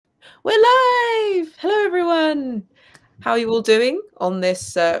We're live! Hello, everyone. How are you all doing on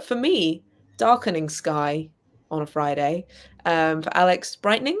this, for me, darkening sky on a Friday? For Alex,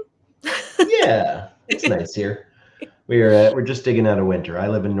 brightening? Yeah, it's nice here. We're just digging out of winter. I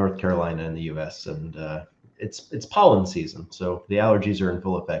live in North Carolina in the U.S. and it's pollen season, so the allergies are in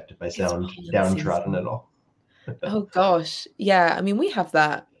full effect. If I It's sound pollen downtrodden season. at all, Oh gosh, yeah. I mean, we have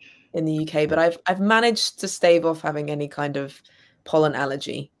that in the UK, but I've managed to stave off having any kind of pollen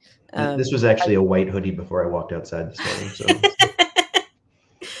allergy. this Um, was actually a white hoodie before I walked outside this morning. So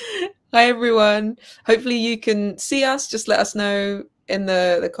Hi everyone. Hopefully you can see us. Just let us know in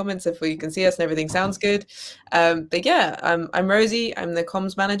the comments if you can see us and everything sounds good. But yeah, I'm Rosie. I'm the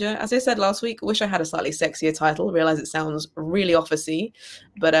comms manager. As I said last week, I wish I had a slightly sexier title. Realize it sounds really officey,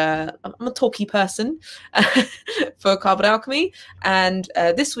 but I'm a talky person for Carbon Alchemy. And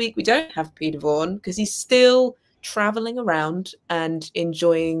this week we don't have Peter Vaughan because he's still traveling around and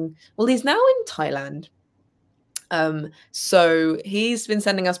enjoying. Well, he's now in Thailand. So he's been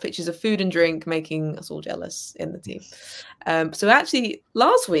sending us pictures of food and drink, making us all jealous in the team. So actually,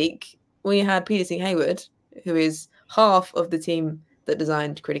 last week we had Peter T. Hayward, who is half of the team that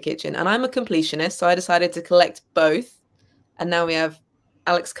designed Critter Kitchen, and I'm a completionist, so I decided to collect both. And now we have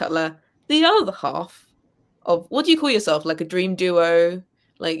Alex Cutler, the other half of what do you call yourself? Like a dream duo?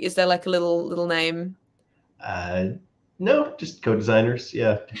 Like, is there like a little name? no, just co-designers.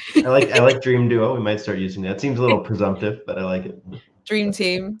 Yeah, I like Dream Duo. We might start using that. It seems a little presumptive, but I like it. Dream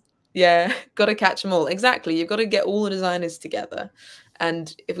team. Yeah, got to catch them all. Exactly. You've got to get all the designers together.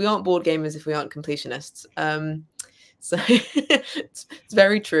 And if we aren't board gamers, if we aren't completionists. So it's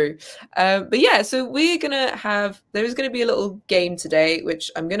very true. But yeah, so we're going to have, there's going to be a little game today, which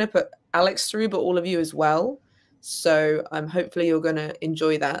I'm going to put Alex through, but all of you as well. So hopefully you're going to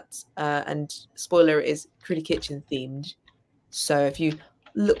enjoy that. And spoiler, it is Critter Kitchen themed. So if you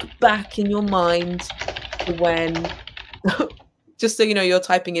look back in your mind to when just so you know, your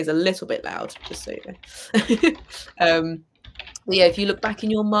typing is a little bit loud, just so you know. But yeah, if you look back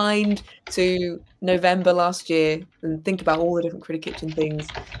in your mind to November last year and think about all the different Critter Kitchen things,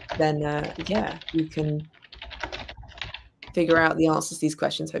 then yeah, you can figure out the answers to these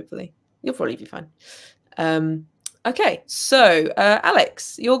questions, hopefully. You'll probably be fine. Okay, so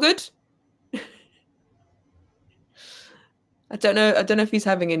Alex, you're good? I don't know if he's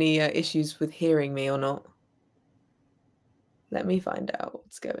having any issues with hearing me or not. Let me find out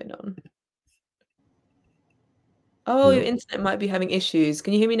what's going on. Oh, your internet might be having issues.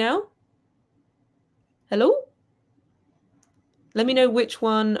 Can you hear me now? Hello? Let me know which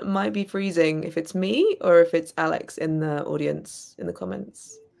one might be freezing, if it's me or if it's Alex in the audience, in the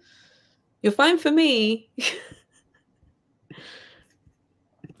comments. You're fine for me.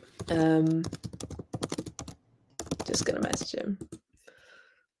 Just gonna message him.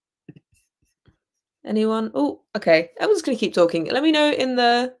 Anyone? Oh, okay. I'm just gonna keep talking. Let me know in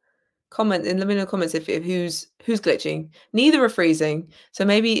the comments if who's glitching. Neither are freezing, so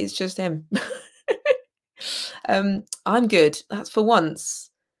maybe it's just him. I'm good. That's for once.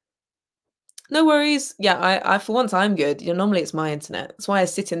 No worries. Yeah, I for once I'm good. You know, normally it's my internet. That's why I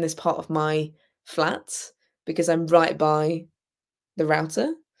sit in this part of my flat because I'm right by the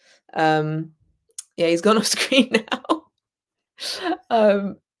router. Yeah, he's gone off screen now.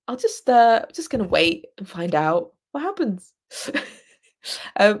 I'll just gonna wait and find out what happens.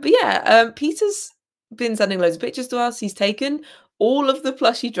 But yeah, Peter's been sending loads of pictures to us. He's taken all of the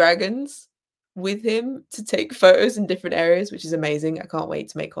plushy dragons with him to take photos in different areas, which is amazing. I can't wait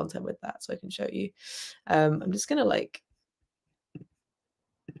to make content with that so I can show you. I'm just gonna like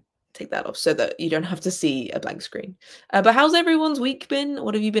take that off so that you don't have to see a blank screen. But how's everyone's week been?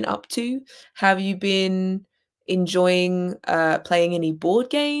 What have you been up to? Have you been enjoying playing any board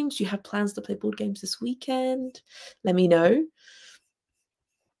games? Do you have plans to play board games this weekend? Let me know.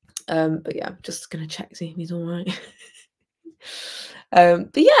 But yeah, I'm just gonna check see if he's all right.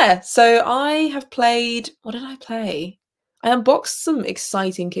 But yeah, so I have played. What did I play? I unboxed some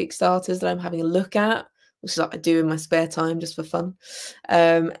exciting Kickstarters that I'm having a look at, which is what I do in my spare time just for fun.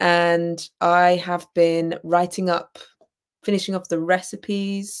 And I have been finishing off the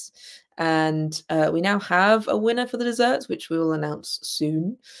recipes, and we now have a winner for the desserts, which we will announce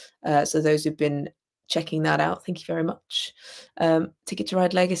soon. So those who've been checking that out, thank you very much. Ticket to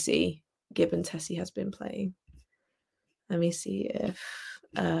Ride Legacy, Gib and Tessie has been playing. Let me see if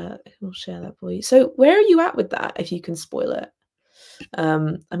we'll share that for you. So where are you at with that, if you can spoil it?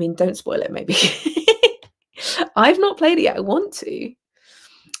 I mean, don't spoil it, maybe. I've not played it yet. I want to.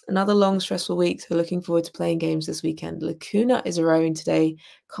 Another long, stressful week, so looking forward to playing games this weekend. Lacuna is rowing today.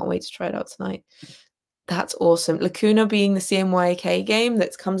 Can't wait to try it out tonight. That's awesome. Lacuna being the CMYK game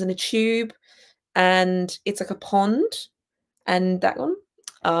that comes in a tube and it's like a pond. And that one,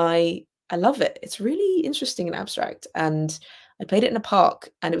 I love it. It's really interesting and abstract. And I played it in a park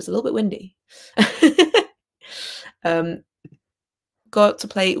and it was a little bit windy. Got to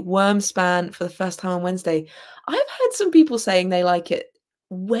play Wormspan for the first time on Wednesday. I've had some people saying they like it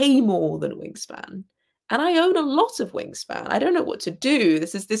way more than Wingspan. And I own a lot of Wingspan. I don't know what to do.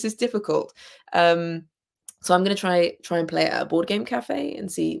 This is difficult. So I'm going to try and play it at a board game cafe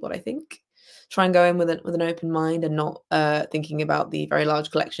and see what I think. Try and go in with an open mind and not thinking about the very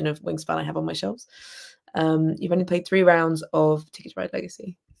large collection of Wingspan I have on my shelves. You've only played 3 rounds of Ticket to Ride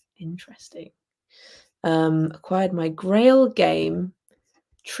Legacy. Interesting. Acquired my Grail game,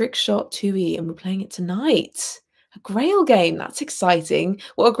 Trickshot 2E, and we're playing it tonight. A Grail game, that's exciting.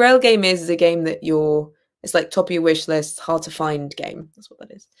 What a Grail game is a game that it's like top of your wish list, hard to find game. That's what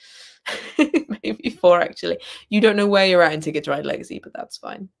that is. Maybe 4 actually. You don't know where you're at in Ticket to Ride Legacy, but that's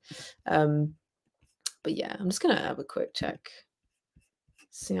fine. But yeah, I'm just gonna have a quick check.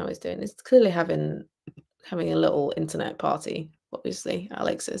 See how he's doing. It's clearly having a little internet party. Obviously,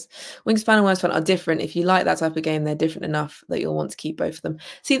 Alex is. Wingspan and Wormspan are different. If you like that type of game, they're different enough that you'll want to keep both of them.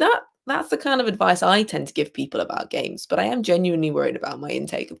 See, that's the kind of advice I tend to give people about games, but I am genuinely worried about my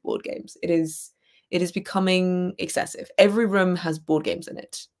intake of board games. It is becoming excessive. Every room has board games in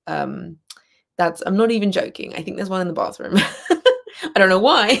it. I'm not even joking. I think there's one in the bathroom. I don't know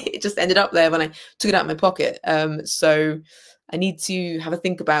why. It just ended up there when I took it out of my pocket. So I need to have a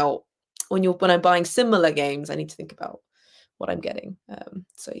think about when I'm buying similar games, I need to think about what I'm getting.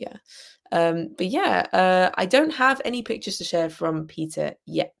 So yeah. But yeah, I don't have any pictures to share from Peter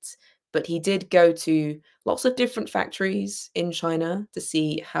yet, but he did go to lots of different factories in China to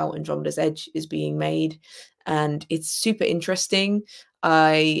see how Andromeda's Edge is being made. And it's super interesting.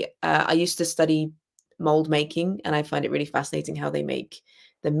 I used to study mold making, and I find it really fascinating how they make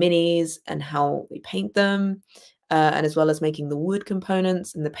the minis and how they paint them, and as well as making the wood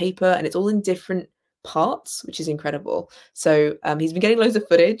components and the paper, and it's all in different parts, which is incredible. So he's been getting loads of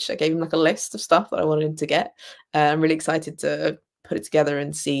footage. I gave him like a list of stuff that I wanted him to get. I'm really excited to put it together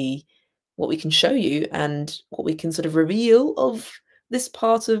and see what we can show you and what we can sort of reveal of this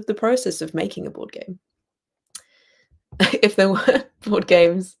part of the process of making a board game. If there were board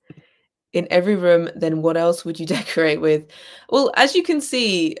games in every room, then what else would you decorate with? Well, as you can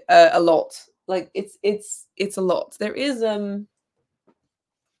see, a lot. Like it's a lot. There's a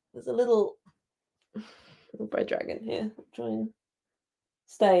little bread dragon here. Try and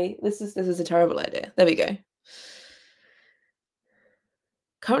stay. This is a terrible idea. There we go.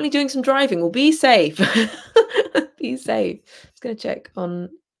 Currently doing some driving. Well, be safe. Be safe. Just gonna check on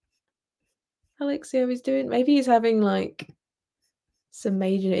Alex, see how he's doing. Maybe he's having like some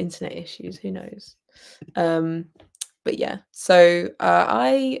major internet issues. Who knows? But yeah. So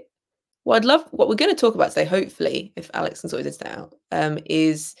what we're going to talk about today, hopefully, if Alex can sort his internet out,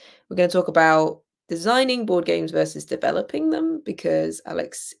 is we're going to talk about designing board games versus developing them, because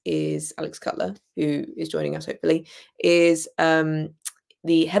Alex Cutler, who is joining us hopefully, is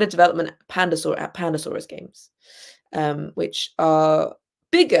the head of development at Pandasaurus Games, which are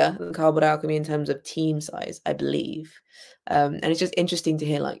bigger than Cardboard Alchemy in terms of team size, I believe. And it's just interesting to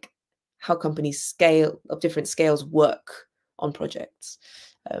hear like how companies of different scales work on projects.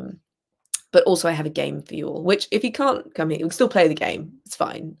 But also I have a game for you all, which if you can't come here, we can still play the game. It's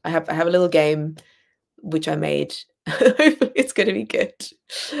fine. I have a little game which I made. Hopefully it's going to be good.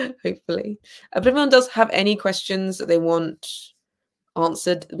 Hopefully. But if anyone does have any questions that they want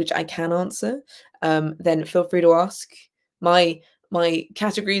answered, which I can answer, then feel free to ask. My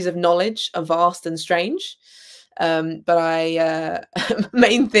categories of knowledge are vast and strange. But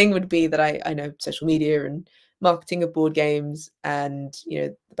main thing would be that I know social media and marketing of board games, and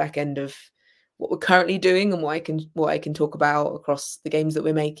the back end of what we're currently doing and what I can talk about across the games that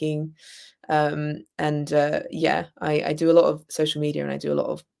we're making. Yeah, I do a lot of social media and I do a lot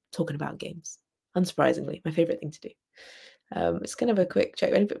of talking about games. Unsurprisingly, my favorite thing to do. It's kind of a quick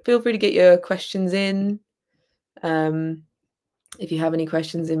check. Feel free to get your questions in. If you have any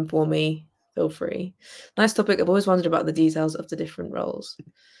questions in for me, feel free. Nice topic. I've always wondered about the details of the different roles.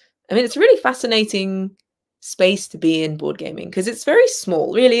 I mean, it's a really fascinating space to be in board gaming because it's very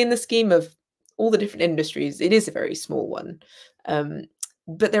small, really, in the scheme of all the different industries. It is a very small one.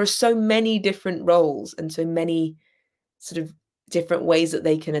 But there are so many different roles and so many sort of different ways that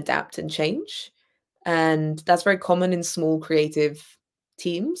they can adapt and change. And that's very common in small creative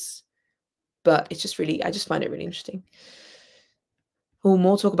teams. But it's just really, I just find it really interesting. Oh,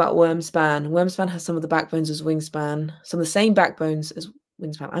 more talk about Wormspan. Wormspan has some of the backbones as Wingspan, some of the same backbones as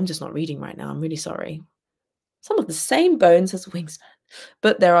Wingspan. I'm just not reading right now. I'm really sorry. some of the same bones as Wingspan,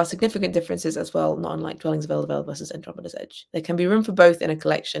 but there are significant differences as well, not unlike Dwellings of Eldervale versus Andromeda's Edge. There can be room for both in a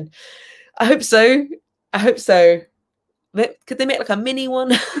collection. I hope so. I hope so. Could they make like a mini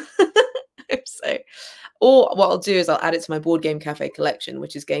one? I hope so. Or what I'll do is I'll add it to my Board Game Cafe collection,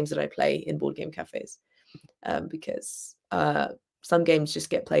 which is games that I play in board game cafes, because some games just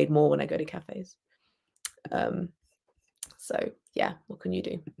get played more when I go to cafes. So yeah, what can you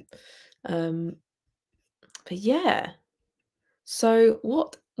do? But yeah. So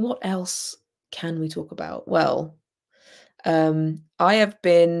what else can we talk about? Well, I have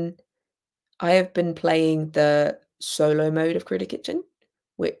been playing the solo mode of Critter Kitchen,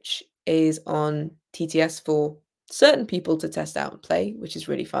 which is on TTS for certain people to test out and play, which is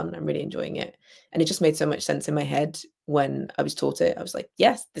really fun. I'm really enjoying it. And it just made so much sense in my head when I was taught it. I was like,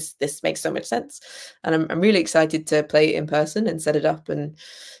 yes, this makes so much sense. And I'm really excited to play it in person and set it up and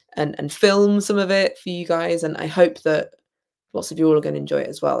film some of it for you guys. And I hope that lots of you all are going to enjoy it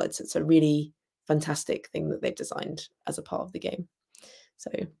as well. It's a really fantastic thing that they've designed as a part of the game.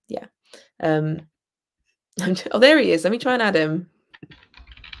 So yeah. Oh, there he is. Let me try and add him.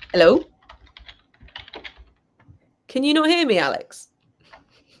 Hello? Can you not hear me, Alex?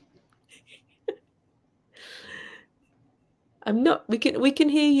 I'm not. We can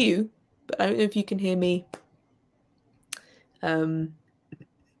hear you, but I don't know if you can hear me. Let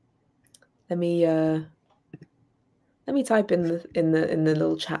me type in the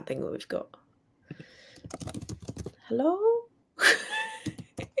little chat thing that we've got. Hello?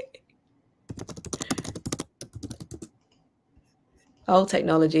 Oh,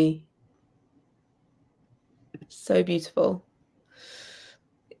 technology. So beautiful.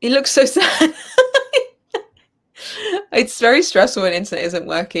 He looks so sad. It's very stressful when internet isn't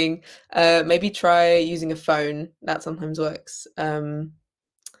working. Maybe try using a phone. That sometimes works. But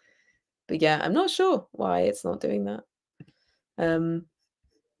yeah, I'm not sure why it's not doing that. I'm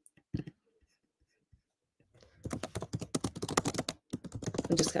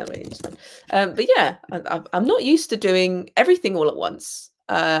just kind of waiting. But yeah, I'm not used to doing everything all at once.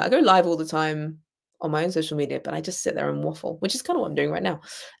 I go live all the time on my own social media, but I just sit there and waffle, which is kind of what I'm doing right now.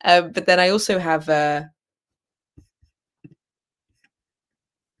 But then I also have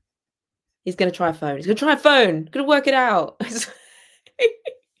he's going to try a phone. He's going to try a phone. Going to work it out.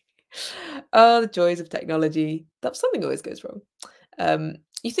 Oh, the joys of technology. Something always goes wrong.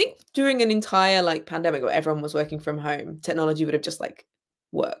 You think during an entire like pandemic where everyone was working from home, technology would have just like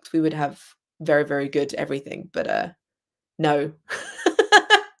worked. We would have very, very good everything. But no.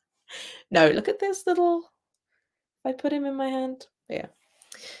 No, look at this little. I put him in my hand. Yeah.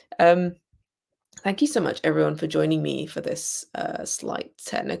 Thank you so much, everyone, for joining me for this slight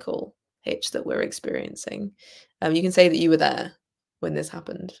technical hitch that we're experiencing. You can say that you were there when this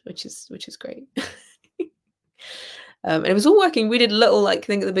happened, which is great. And it was all working. We did a little like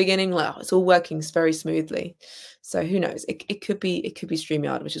thing at the beginning, like it's all working very smoothly. So who knows? It could be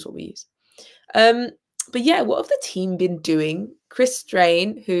StreamYard, which is what we use. But yeah, what have the team been doing? Chris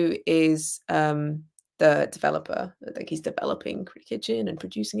Strain, who is the developer, like he's developing Critter Kitchen and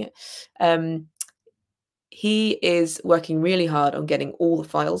producing it. He is working really hard on getting all the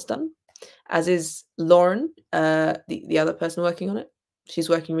files done, as is Lauren, the other person working on it. She's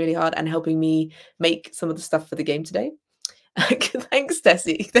working really hard and helping me make some of the stuff for the game today. Thanks,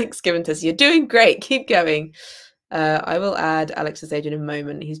 Tessie. Thanks, Tessie. You're doing great. Keep going. I will add Alex's age in a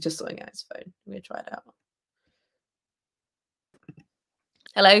moment. He's just sorting out his phone. I'm going to try it out.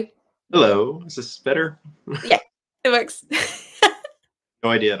 Hello. Hello. Is this better? Yeah, it works. No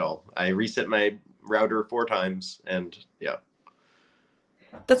idea at all. I reset my router 4 times and yeah.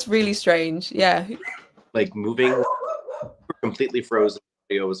 That's really strange. Yeah. Like moving completely frozen.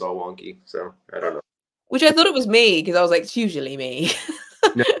 Audio was all wonky. So I don't know. Which I thought it was me because I was like, it's usually me.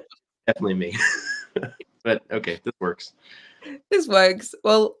 No, definitely me. But okay, this works. This works.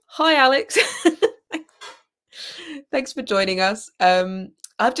 Well, hi, Alex. Thanks for joining us.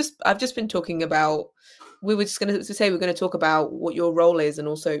 I've just been talking about. We were just going to say we're going to talk about what your role is, and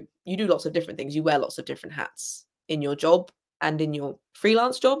also you do lots of different things. You wear lots of different hats in your job and in your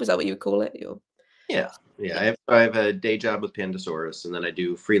freelance job. Is that what you would call it? Yeah. I have a day job with Pandasaurus, and then I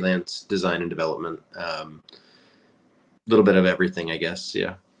do freelance design and development. A little bit of everything, I guess.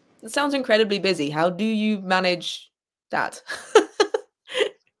 Yeah. It sounds incredibly busy. How do you manage that?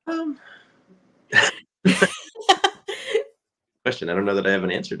 Question. I don't know that I have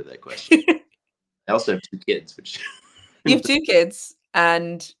an answer to that question. I also have 2 kids, which you have 2 kids,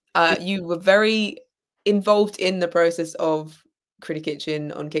 and you were very involved in the process of Critter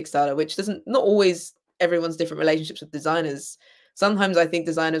Kitchen on Kickstarter, which not always everyone's different relationships with designers. Sometimes I think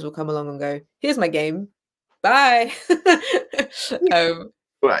designers will come along and go, here's my game, Bye.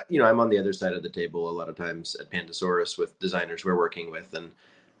 Well, I'm on the other side of the table a lot of times at Pandasaurus with designers we're working with,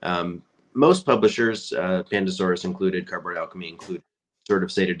 and most publishers, Pandasaurus included, Cardboard Alchemy included, sort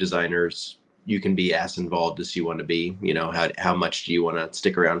of say to designers, you can be as involved as you want to be. How much do you want to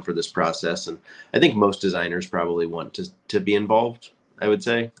stick around for this process? And I think most designers probably want to be involved, I would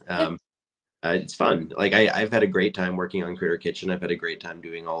say. It's fun. Like I've had a great time working on Critter Kitchen. I've had a great time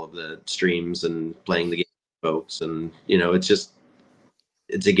doing all of the streams and playing the game with folks. And,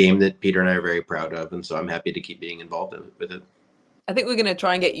 it's a game that Peter and I are very proud of. And so I'm happy to keep being involved with it. I think we're going to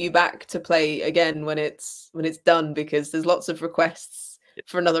try and get you back to play again when it's done, because there's lots of requests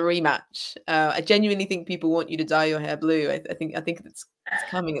for another rematch. I genuinely think people want you to dye your hair blue. I think it's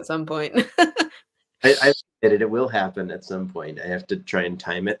coming at some point. I admit it will happen at some point. I have to try and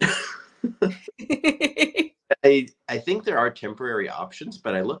time it. I think there are temporary options,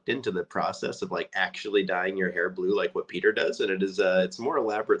 but I looked into the process of like actually dyeing your hair blue, like what Peter does, and it's more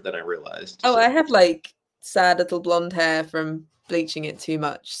elaborate than I realized. Oh, so. I have like sad little blonde hair from bleaching it too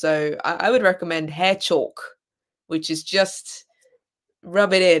much, so I would recommend hair chalk, which is just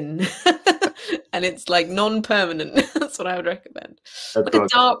rub it in, and it's like non-permanent. That's what I would recommend. Like a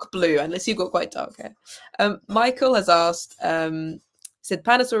dark blue, unless you've got quite dark hair. Michael has asked, said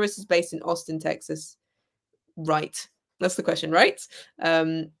Pandasaurus is based in Austin, Texas. Right, that's the question, right?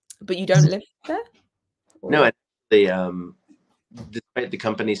 But you don't live there? Or? No, despite the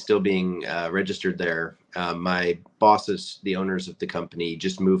company still being registered there, my bosses, the owners of the company,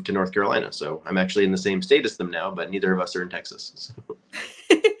 just moved to North Carolina. So I'm actually in the same state as them now, but neither of us are in Texas.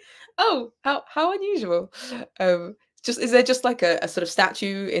 So. Oh, how unusual. Is there just like a sort of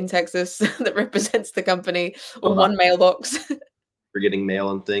statue in Texas that represents the company, or one mailbox? For getting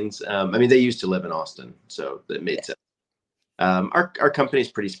mail and things. I mean, they used to live in Austin, so that made sense. Our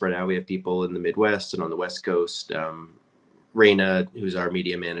company's pretty spread out. We have people in the Midwest and on the West Coast. Raina, who's our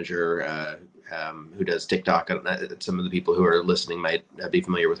media manager, who does TikTok. Some of the people who are listening might be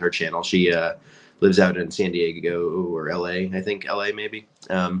familiar with her channel. She lives out in San Diego or LA, I think LA maybe.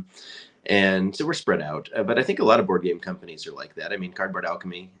 And so we're spread out. But I think a lot of board game companies are like that. I mean, Cardboard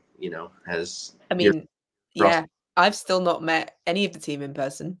Alchemy, has. I mean, yeah. I've still not met any of the team in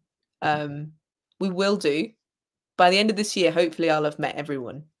person. We will do. By the end of this year, hopefully I'll have met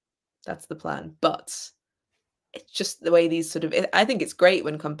everyone. That's the plan. But it's just the way these I think it's great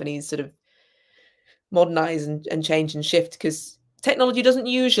when companies sort of modernize and change and shift, because technology doesn't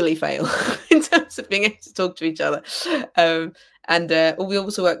usually fail in terms of being able to talk to each other. We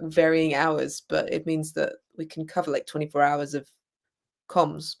also work varying hours, but it means that we can cover like 24 hours of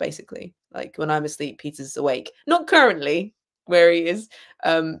comms, basically. Like when I'm asleep, Peter's awake. Not currently where he is,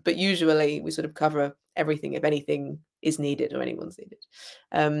 but usually we sort of cover everything if anything is needed or anyone's needed.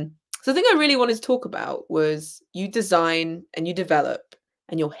 So the thing I really wanted to talk about was you design and you develop,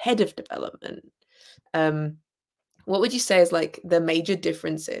 and you're head of development. What would you say is like the major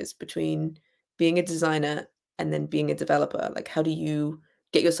differences between being a designer and then being a developer? Like, how do you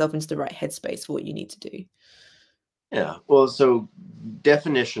get yourself into the right headspace for what you need to do? Yeah, well, so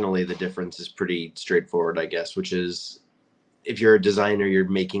definitionally, the difference is pretty straightforward, I guess, which is if you're a designer, you're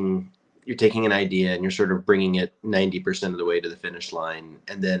taking an idea and you're sort of bringing it 90% of the way to the finish line.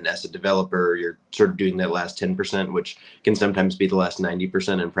 And then as a developer, you're sort of doing that last 10%, which can sometimes be the last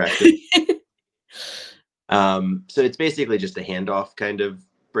 90% in practice. So it's basically just a handoff kind of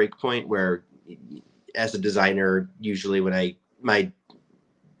break point where as a designer, usually when my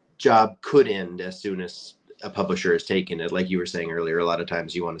job could end as soon as a publisher has taken it. Like you were saying earlier, a lot of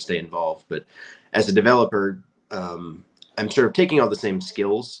times you want to stay involved, but as a developer, I'm sort of taking all the same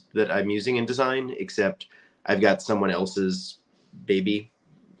skills that I'm using in design, except I've got someone else's baby,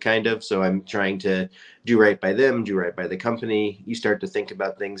 kind of. So I'm trying to do right by them, do right by the company. You start to think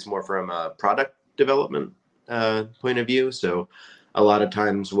about things more from a product development point of view. So a lot of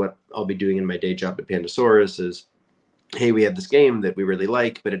times what I'll be doing in my day job at Pandasaurus is, hey, we have this game that we really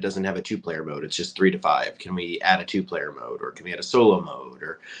like, but it doesn't have a 2-player mode. It's just 3 to 5. Can we add a 2-player mode, or can we add a solo mode?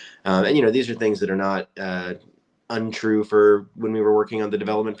 Or, and these are things that are not untrue for when we were working on the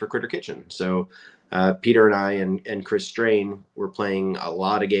development for Critter Kitchen. So Peter and I and Chris Strain were playing a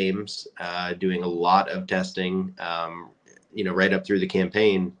lot of games, doing a lot of testing, right up through the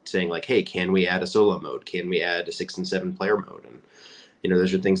campaign, saying like, hey, can we add a solo mode? Can we add a 6 and 7 player mode? And,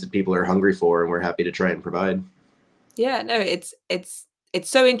 those are things that people are hungry for, and we're happy to try and provide. Yeah, no, it's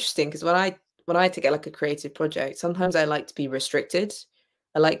so interesting, because when I take it like a creative project, sometimes I like to be restricted.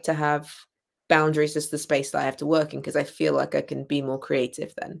 I like to have boundaries as the space that I have to work in, because I feel like I can be more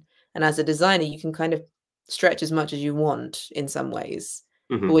creative then. And as a designer, you can kind of stretch as much as you want in some ways.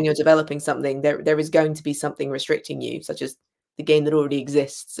 But when you're developing something, there is going to be something restricting you, such as the game that already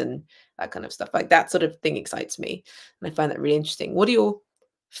exists and that kind of stuff. Like that sort of thing excites me. And I find that really interesting. What are your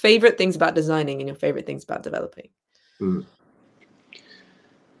favorite things about designing and your favorite things about developing?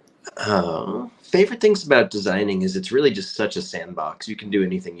 Favorite things about designing is it's really just such a sandbox. You can do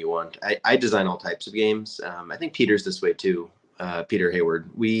anything you want. I design all types of games. I think Peter's this way too. Peter Hayward.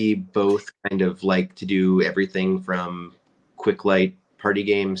 We both kind of like to do everything from quick light party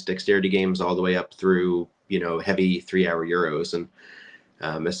games, dexterity games, all the way up through, heavy 3-hour Euros.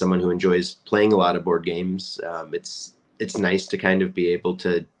 And as someone who enjoys playing a lot of board games, it's nice to kind of be able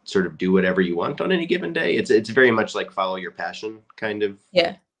to sort of do whatever you want on any given day. It's very much like follow your passion kind of.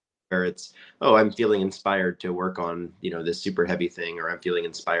 Yeah. Where it's, oh, I'm feeling inspired to work on, this super heavy thing, or I'm feeling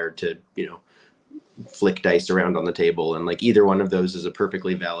inspired to, flick dice around on the table. And like either one of those is a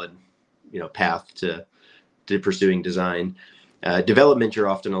perfectly valid, path to pursuing design. Development, you're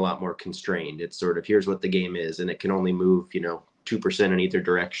often a lot more constrained. It's sort of, here's what the game is, and it can only move, 2% in either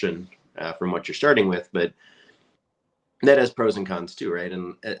direction from what you're starting with. But that has pros and cons too, right?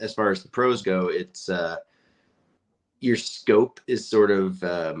 And as far as the pros go, it's your scope is sort of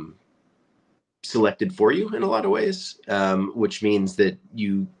selected for you in a lot of ways, which means that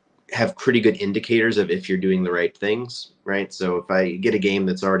you have pretty good indicators of if you're doing the right things, right? So if I get a game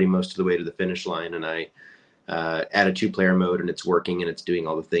that's already most of the way to the finish line and I add a 2-player mode and it's working and it's doing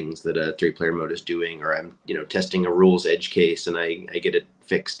all the things that a 3-player mode is doing, or I'm testing a rules edge case and I get it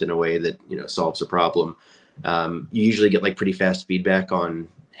fixed in a way that solves a problem, you usually get like pretty fast feedback on,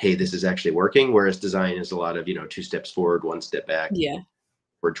 hey, this is actually working. Whereas design is a lot of 2 steps forward, 1 step back,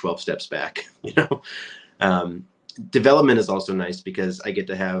 or 12 steps back. Development is also nice because I get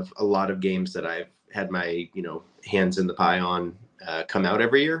to have a lot of games that I've had my hands in the pie on come out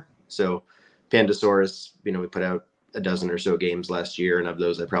every year. So Pandasaurus, we put out a dozen or so games last year, and of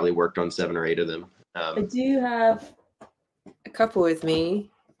those I probably worked on 7 or 8 of them. I do have a couple with me.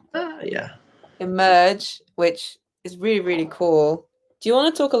 Yeah. Emerge, which is really, really cool. Do you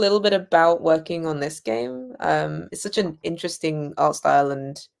want to talk a little bit about working on this game? It's such an interesting art style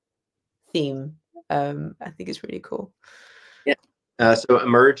and theme. I think it's really cool. Yeah. So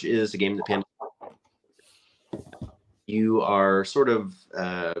Emerge is a game that you are sort of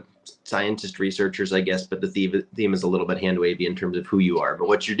scientist researchers, I guess, but the theme is a little bit hand wavy in terms of who you are. But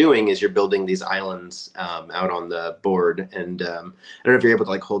what you're doing is you're building these islands out on the board, and I don't know if you're able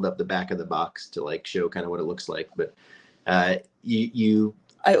to like hold up the back of the box to like show kind of what it looks like, but you.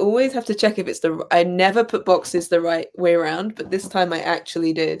 I always have to check if it's I never put boxes the right way around, but this time I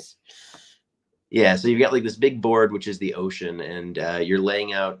actually did. Yeah, so you've got like this big board, which is the ocean, and you're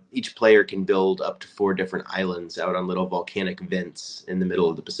laying out, each player can build up to 4 different islands out on little volcanic vents in the middle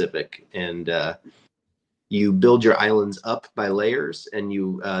of the Pacific. And you build your islands up by layers, and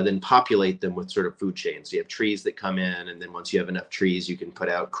you then populate them with sort of food chains. So you have trees that come in, and then once you have enough trees, you can put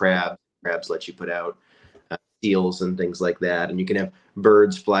out crabs. Crabs let you put out seals and things like that. And you can have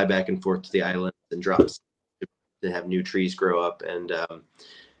birds fly back and forth to the island and drop to have new trees grow up. And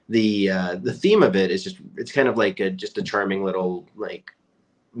the theme of it is just, it's kind of like just a charming little like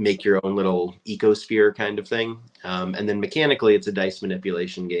make your own little ecosphere kind of thing. And then mechanically it's a dice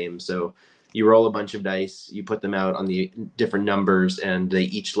manipulation game. So you roll a bunch of dice, you put them out on the different numbers, and they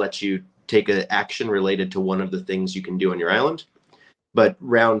each let you take an action related to one of the things you can do on your island. But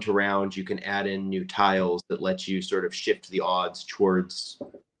round to round, you can add in new tiles that let you sort of shift the odds towards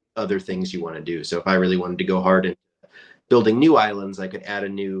other things you want to do. So if I really wanted to go hard in building new islands, I could add a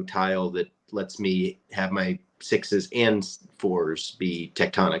new tile that lets me have my 6s and 4s be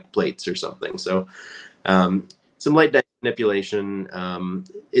tectonic plates or something. So some light dice manipulation.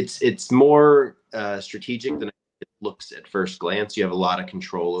 It's more strategic than it looks at first glance. You have a lot of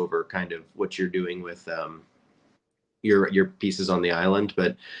control over kind of what you're doing with your pieces on the island,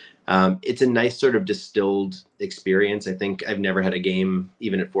 but it's a nice sort of distilled experience. I think I've never had a game,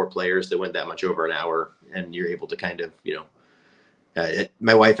 even at 4 players, that went that much over an hour, and you're able to kind of,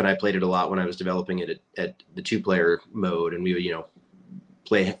 my wife and I played it a lot when I was developing it at the 2-player mode, and we would,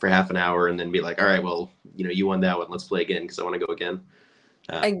 play for half an hour and then be like, all right, well, you won that one, let's play again because I want to go again.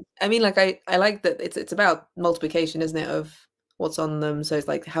 I mean, like I like that it's about multiplication, isn't it, of what's on them? So it's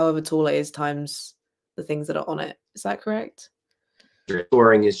like however tall it is times the things that are on it. Is that correct?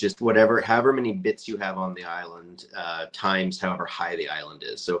 Scoring is just however many bits you have on the island times however high the island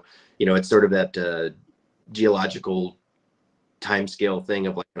is. So, it's sort of that geological time scale thing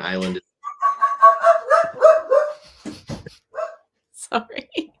of like an island. Sorry.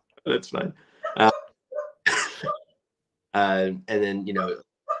 That's fine. And then,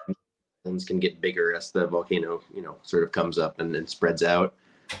 islands can get bigger as the volcano, sort of comes up and then spreads out.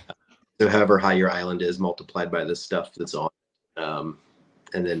 So however high your island is multiplied by the stuff that's on,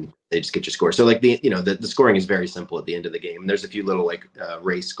 and then they just get your score. So like the scoring is very simple at the end of the game. There's a few little like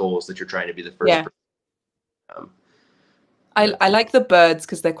race goals that you're trying to be the first. Yeah. I like the birds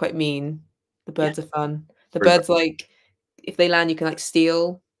because they're quite mean. The birds are fun. The birds, like, if they land, you can like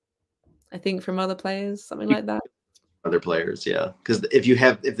steal, I think, from other players, something like that. Other players, yeah. Because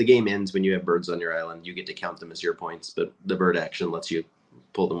if the game ends when you have birds on your island, you get to count them as your points, but the bird action lets you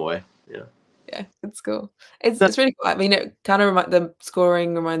pull them away. Yeah. Yeah, it's cool. It's really cool. I mean, it kind of the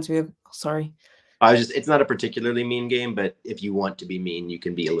scoring reminds me of. Sorry. It's not a particularly mean game, but if you want to be mean, you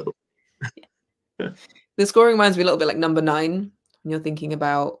can be a little. The scoring reminds me a little bit like number 9 when you're thinking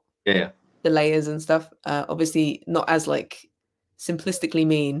about the layers and stuff. Obviously, not as like simplistically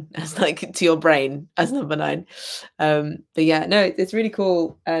mean as like to your brain as number 9. But yeah, no, it's really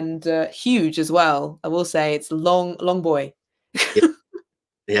cool and huge as well. I will say it's long boy.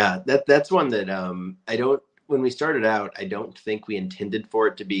 Yeah, that's one that when we started out, I don't think we intended for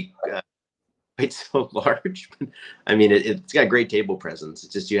it to be quite so large. I mean, it's got great table presence.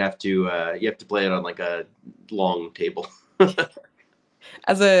 It's just you have to play it on like a long table.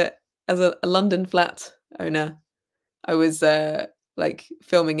 As a London flat owner, I was like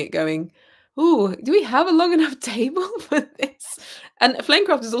filming it going, "Ooh, do we have a long enough table for this?" And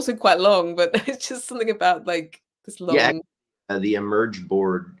Flamecraft is also quite long, but it's just something about like this long. Yeah, the Emerge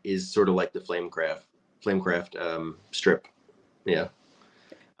board is sort of like the Flamecraft strip. Yeah.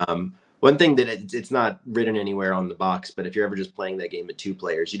 One thing that it's not written anywhere on the box, but if you're ever just playing that game with 2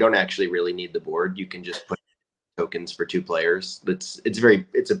 players, you don't actually really need the board. You can just put tokens for 2 players. It's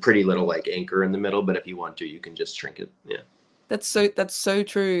a pretty little like anchor in the middle, but if you want to, you can just shrink it. Yeah. That's so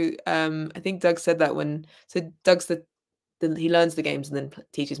true. I think Doug said that Doug's he learns the games and then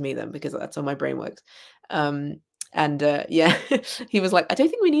teaches me them because that's how my brain works. Yeah, he was like, I don't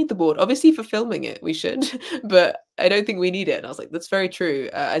think we need the board. Obviously, for filming it, we should, but I don't think we need it. And I was like, that's very true.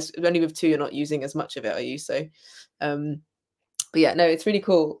 Only with 2, you're not using as much of it, are you? So, but yeah, no, it's really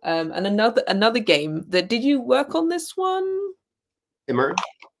cool. And another game did you work on this one? Emerge?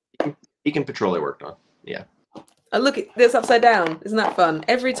 Beacon Patrol I worked on. Yeah. Oh, look, this upside down. Isn't that fun?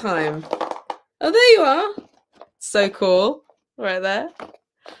 Every time. Oh, there you are. So cool. Right there.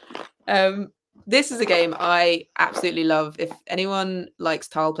 This is a game I absolutely love. If anyone likes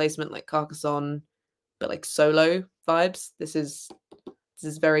tile placement like Carcassonne, but like solo vibes, this is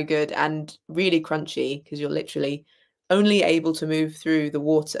very good and really crunchy because you're literally only able to move through the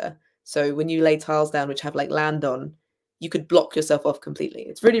water. So when you lay tiles down which have like land on, you could block yourself off completely.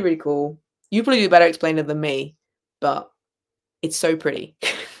 It's really, really cool. You probably do better explain it than me, but it's so pretty.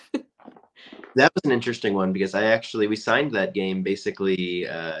 That was an interesting one because we signed that game basically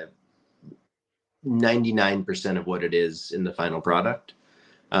 99% of what it is in the final product.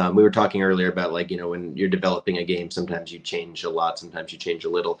 We were talking earlier about like, when you're developing a game, sometimes you change a lot, sometimes you change a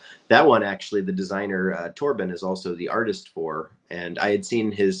little. That one, actually, the designer, Torben, is also the artist for, and I had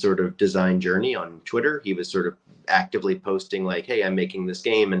seen his sort of design journey on Twitter. He was sort of actively posting like, hey, I'm making this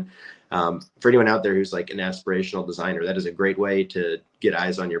game. And for anyone out there who's like an aspirational designer, that is a great way to get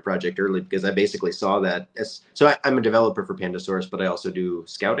eyes on your project early, because I basically saw that I'm a developer for Pandasaurus, but I also do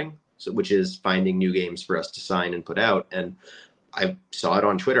scouting, which is finding new games for us to sign and put out. And I saw it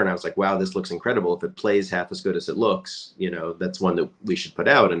on Twitter and I was like, wow, this looks incredible. If it plays half as good as it looks, that's one that we should put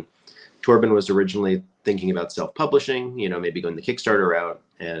out. And Torben was originally thinking about self-publishing, maybe going the Kickstarter route.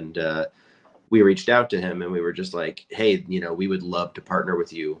 And we reached out to him and we were just like, hey, we would love to partner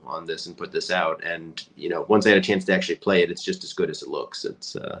with you on this and put this out. And, once I had a chance to actually play it, it's just as good as it looks.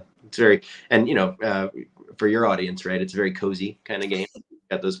 It's very, and, for your audience, right, it's a very cozy kind of game.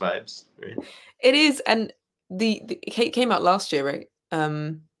 Got those vibes, right? It is. And it came out last year, right? I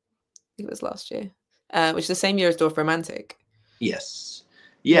think it was last year, which is the same year as Dwarf Romantic. Yes.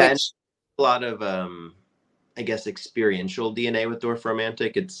 Yeah. And a lot of, I guess, experiential DNA with Dwarf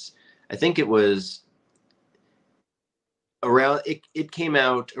Romantic. I think it was around, it came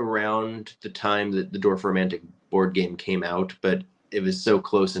out around the time that the Dwarf Romantic board game came out, but it was so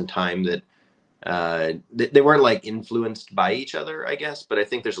close in time that they weren't like influenced by each other, I guess, but I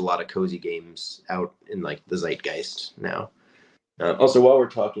think there's a lot of cozy games out in like the zeitgeist now. Also, while we're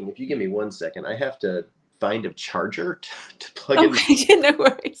talking, if you give me 1 second, I have to find a charger to plug in. Okay, no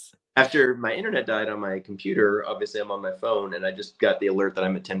worries. After my internet died on my computer, obviously I'm on my phone and I just got the alert that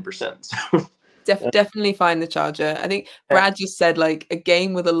I'm at 10%. So. Definitely find the charger. I think Brad just said like a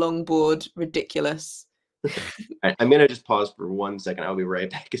game with a long board, ridiculous. I'm going to just pause for 1 second. I'll be right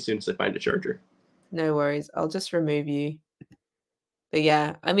back as soon as I find a charger. No worries. I'll just remove you. But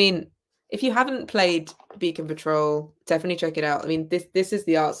yeah, I mean, if you haven't played Beacon Patrol, definitely check it out. I mean, this is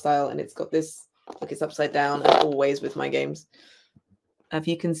the art style, and it's got this, like, it's upside down, as always with my games. If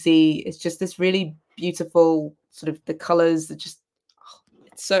you can see, it's just this really beautiful sort of, the colors are just,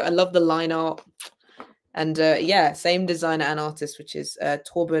 it's so, I love the line art. And yeah, same designer and artist, which is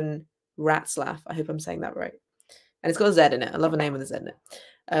Torben Ratzlaff. I hope I'm saying that right. And it's got a Z in it. I love a name with a Z in it.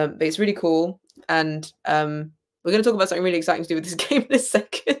 But it's really cool. And we're going to talk about something really exciting to do with this game in a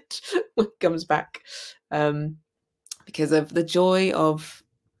second when it comes back, because of the joy of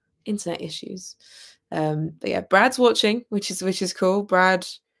internet issues. But yeah, Brad's watching, which is cool. Brad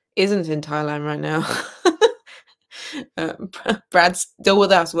isn't in Thailand right now. Brad's still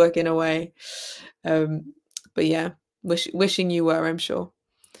with us, working away. But yeah, wishing you were, I'm sure.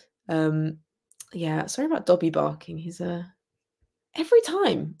 Yeah, sorry about Dobby barking. He's every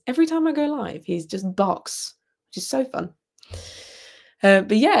time I go live, he's just barks, which is so fun.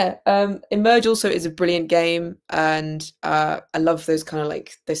 But yeah, Emerge also is a brilliant game, and I love those kind of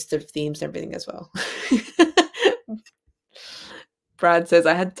like those sort of themes and everything as well. Brad says,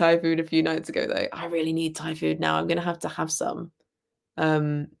 I had Thai food a few nights ago though. I really need Thai food now. I'm gonna have to have some.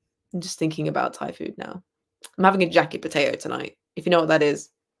 I'm just thinking about Thai food now. I'm having a jacket potato tonight. If you know what that is,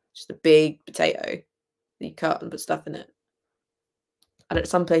 just a big potato that you cut and put stuff in it.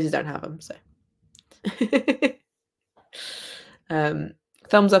 Some places don't have them, so.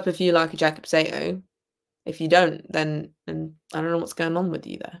 Thumbs up if you like a jacket potato. If you don't, then I don't know what's going on with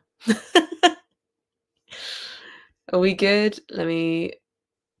you there. Are we good? Let me.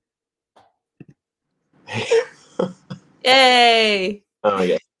 Yay! Oh my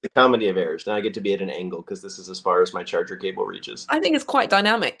god, the comedy of errors. Now I get to be at an angle because this is as far as my charger cable reaches. I think it's quite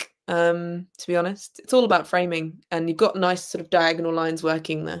dynamic, to be honest. It's all about framing, and you've got nice sort of diagonal lines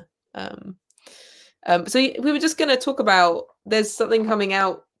working there. So we were just going to talk about, there's something coming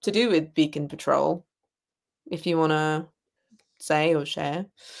out to do with Beacon Patrol, if you want to say or share.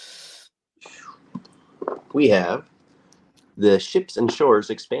 We have the Ships and Shores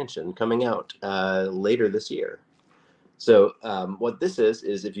expansion coming out later this year. So what this is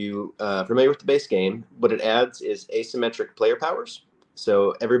if you familiar with the base game, what it adds is asymmetric player powers.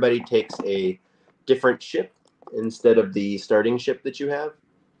 So everybody takes a different ship instead of the starting ship that you have.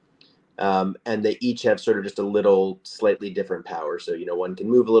 And they each have sort of just a little slightly different power. So, you know, one can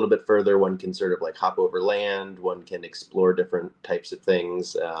move a little bit further, one can sort of like hop over land, one can explore different types of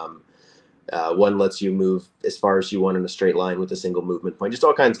things. One lets you move as far as you want in a straight line with a single movement point, just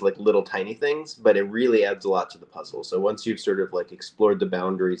all kinds of like little tiny things, but it really adds a lot to the puzzle. So once you've sort of like explored the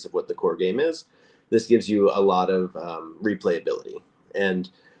boundaries of what the core game is, this gives you a lot of replayability. And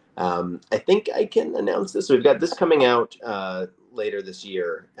I think I can announce this. So we've got this coming out later this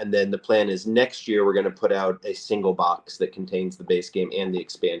year, and then the plan is next year we're going to put out a single box that contains the base game and the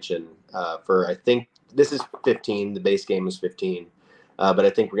expansion for, I think this is 15, the base game is 15. But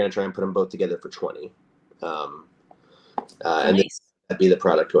I think we're going to try and put them both together for 20. And then that'd be the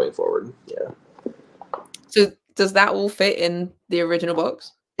product going forward. Yeah. So does that all fit in the original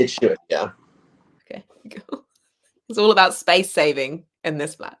box? It should, yeah. Okay, cool. It's all about space saving in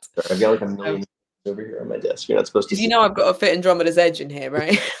this flat. Sorry, I've got like a million over here on my desk. You're not supposed to see. You know I've got a fit Andromeda's Edge in here,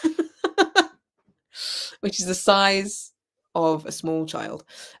 right? Which is the size of a small child.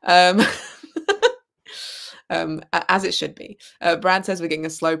 As it should be. Brad says we're getting a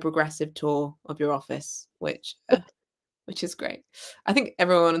slow progressive tour of your office, which is great. I think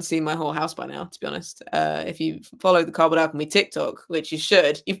everyone has seen my whole house by now, to be honest. If you follow the Cardboard Alchemy TikTok, which you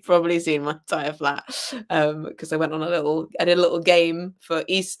should, you've probably seen my entire flat. Because I went on I did a little game for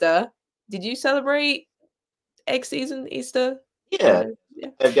Easter. Did you celebrate egg season, Easter? Yeah.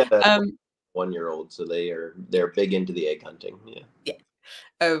 I've got a 1-year-old, so they're big into the egg hunting. Yeah.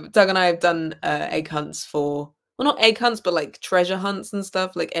 Doug and I have done egg hunts for, well, not egg hunts, but like treasure hunts and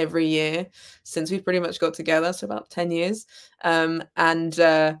stuff, like every year since we've pretty much got together, so about 10 years. And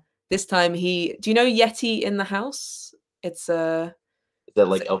this time do you know Yeti in the House? It's is that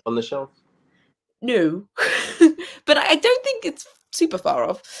like Elf on the Shelf? No, but I don't think it's super far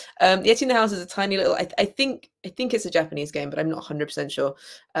off. Yeti in the House is a tiny little, I think it's a Japanese game, but I'm not 100% sure.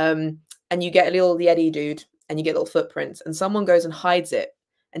 And you get a little Yeti dude, and you get little footprints, and someone goes and hides it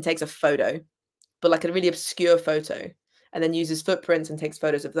and takes a photo, but like a really obscure photo, and then uses footprints and takes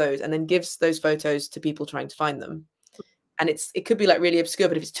photos of those, and then gives those photos to people trying to find them. And it could be like really obscure,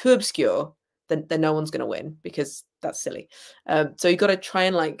 but if it's too obscure, then no one's going to win, because that's silly. So you got to try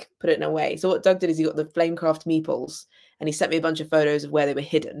and like put it in a way. So what Doug did is he got the Flamecraft meeples, and he sent me a bunch of photos of where they were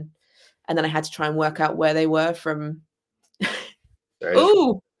hidden, and then I had to try and work out where they were from.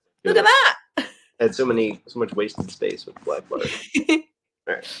 Oh, look at that! I had so much wasted space with Blackwater.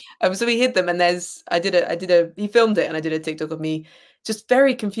 Right. So we hid them, and he filmed it, and I did a TikTok of me just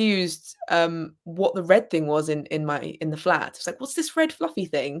very confused what the red thing was in the flat. It's like, what's this red fluffy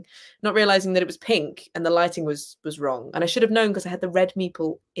thing? Not realizing that it was pink and the lighting was wrong. And I should have known because I had the red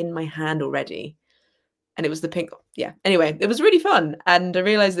meeple in my hand already. And it was the pink. Yeah. Anyway, it was really fun. And I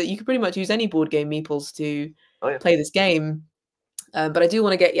realized that you could pretty much use any board game meeples to play this game. But I do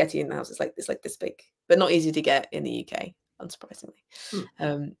want to get Yeti in the house. It's like this big, but not easy to get in the UK, unsurprisingly.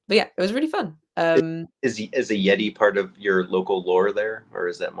 But yeah, it was really fun. Is a Yeti part of your local lore there, or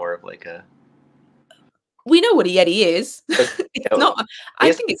is that more of like a? We know what a Yeti is. It's not.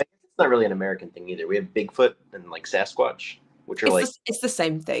 I think it's not really an American thing either. We have Bigfoot and like Sasquatch, which are it's the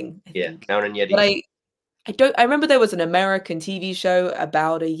same thing. I think. Mountain Yeti. But I remember there was an American TV show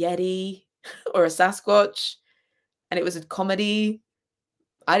about a Yeti or a Sasquatch, and it was a comedy.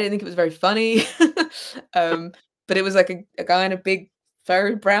 I didn't think it was very funny. But it was like a guy in a big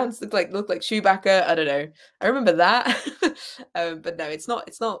furry brown, looked like Chewbacca. I don't know. I remember that. But no, it's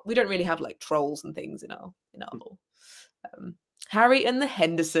not. We don't really have like trolls and things in our lore. Harry and the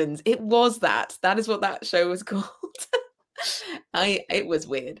Hendersons. It was that. That is what that show was called. It was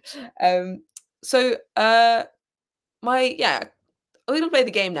weird. So we're gonna play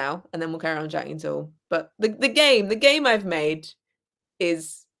the game now, and then we'll carry on chatting until. But the game I've made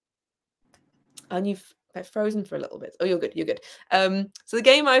is, and I've frozen for a little bit. Oh, you're good. So the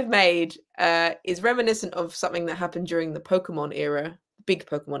game I've made is reminiscent of something that happened during the Pokemon era, big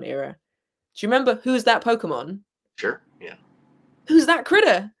Pokemon era. Do you remember who's that Pokemon? Sure. Yeah. Who's that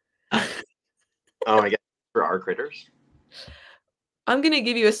critter? Oh my god! For our critters. I'm gonna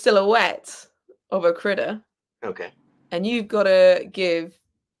give you a silhouette of a critter. Okay. And you've got to give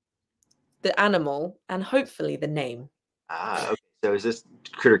the animal and hopefully the name. Okay. So is this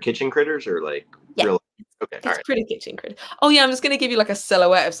Critter Kitchen critters or like real? Okay. It's Critter Kitchen critter. Oh yeah, I'm just gonna give you like a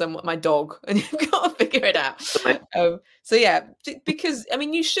silhouette of my dog, and you've got to figure it out. So yeah, because I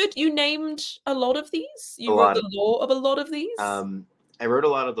mean, you named a lot of these. You wrote the lore of a lot of these. I wrote a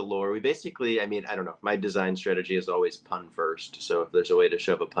lot of the lore. We basically, I mean, I don't know. My design strategy is always pun first. So if there's a way to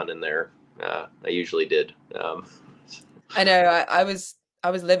shove a pun in there, I usually did. I know. I was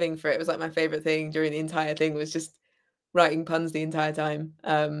living for it. It was like my favorite thing during the entire thing was just writing puns the entire time.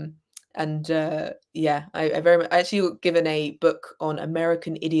 Yeah, I very much. I actually got given a book on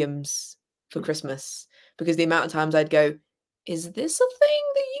American idioms for Christmas because the amount of times I'd go, "Is this a thing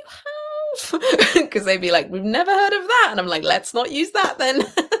that you have?" Because they'd be like, "We've never heard of that," and I'm like, "Let's not use that then."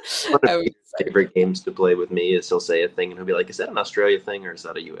 One of my favorite games to play with me is he'll say a thing and he'll be like, "Is that an Australia thing or is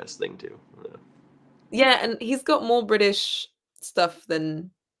that a US thing too?" Yeah, and he's got more British stuff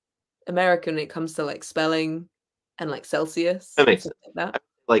than American when it comes to like spelling and like Celsius. That makes sense. Like that.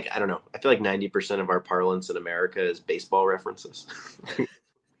 Like, I don't know. I feel like 90% of our parlance in America is baseball references. We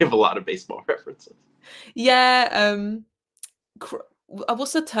have a lot of baseball references. Yeah.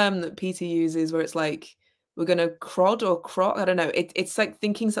 What's the term that Peter uses where it's like we're gonna crod or croc? I don't know. It's like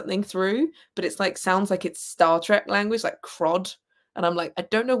thinking something through, but it's like sounds like it's Star Trek language, like crod. And I'm like, I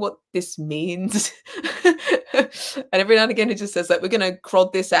don't know what this means. And every now and again, it just says like we're gonna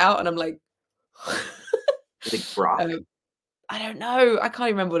crod this out, and I'm like, Brock. I don't know. I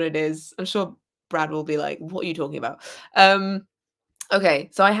can't remember what it is. I'm sure Brad will be like, what are you talking about? Okay,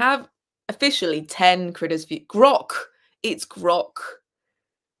 so I have officially 10 critters for you. Grok. It's Grok.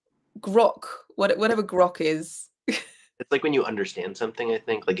 Grok. Whatever Grok is. It's like when you understand something, I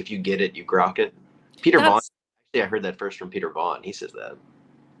think. Like if you get it, you grok it. Peter Vaughn. Actually, I heard that first from Peter Vaughn. He says that.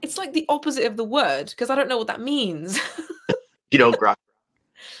 It's like the opposite of the word, because I don't know what that means. You don't grok.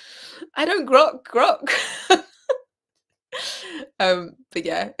 I don't grok. But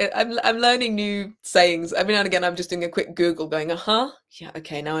yeah, I'm learning new sayings. Every now and again, I'm just doing a quick Google going, yeah,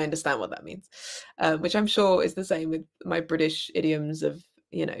 okay, now I understand what that means. Which I'm sure is the same with my British idioms of,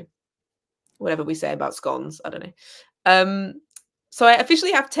 whatever we say about scones. I don't know. So I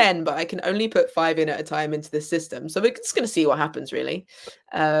officially have 10, but I can only put 5 in at a time into the system. So we're just going to see what happens, really.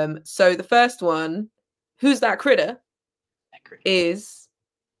 So the first one, who's that critter? Is,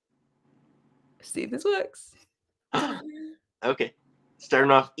 let's see if this works. Okay.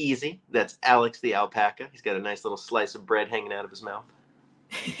 Starting off easy. That's Alex the alpaca. He's got a nice little slice of bread hanging out of his mouth.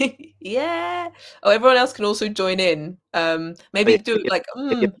 Yeah. Oh, everyone else can also join in. Maybe do it like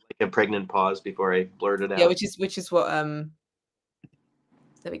a pregnant pause before I blurt it out. Yeah, which is what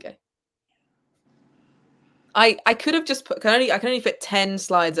there we go. I could have just I can only fit 10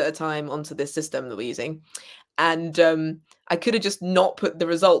 slides at a time onto this system that we're using. And I could have just not put the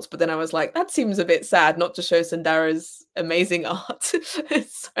results, but then I was like, that seems a bit sad not to show Sandara's amazing art.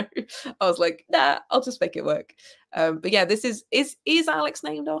 So I was like, nah, I'll just make it work. But yeah, this is Alex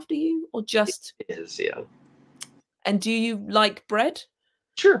named after you, or just? It is, yeah. And do you like bread?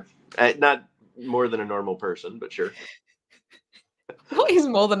 Sure. Not more than a normal person, but sure. What is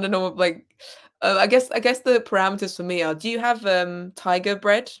more than a normal, like, I guess the parameters for me are, do you have tiger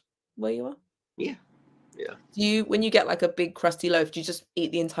bread where you are? Yeah. Yeah. Do you, when you get like a big crusty loaf, do you just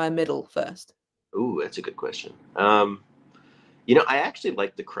eat the entire middle first? Ooh, that's a good question. You know, I actually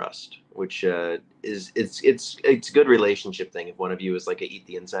like the crust, which it's a good relationship thing. If one of you is like a eat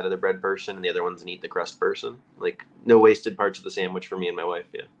the inside of the bread person and the other one's an eat the crust person, like no wasted parts of the sandwich for me and my wife.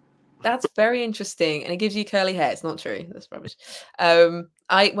 Yeah. That's very interesting, and it gives you curly hair. It's not true. That's rubbish. When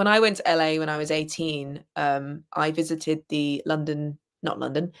I went to LA when I was 18, I visited the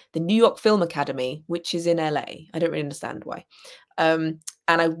New York Film Academy, which is in LA. I don't really understand why. And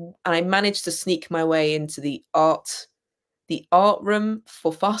I managed to sneak my way into the art room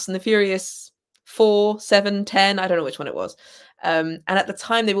for Fast and the Furious 4, 7, 10. I don't know which one it was. And at the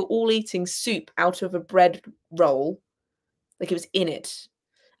time, they were all eating soup out of a bread roll, like it was in it.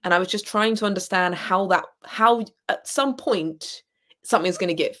 And I was just trying to understand how at some point something's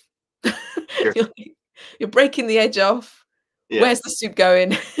going to give. Sure. You're breaking the edge off. Yeah. Where's the soup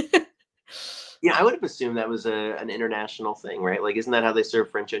going? Yeah, I would have assumed that was an international thing, right? Like, isn't that how they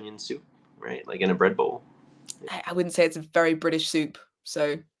serve French onion soup, right? Like in a bread bowl. I wouldn't say it's a very British soup.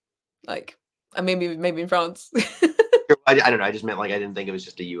 So, like, maybe in France. I don't know. I just meant like I didn't think it was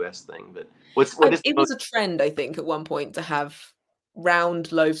just a U.S. thing. But it was a trend, I think, at one point to have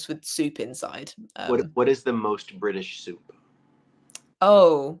round loaves with soup inside. What is the most British soup?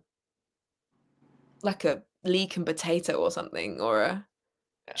 Oh, like a leek and potato or something, or a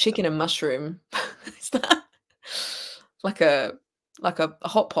chicken and mushroom. Is that like a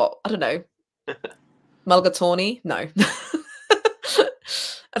hot pot? I don't know. Mulligatawny? No.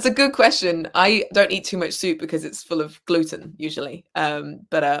 That's a good question. I don't eat too much soup because it's full of gluten usually.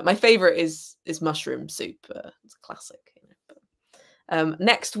 But my favorite is mushroom soup. It's a classic.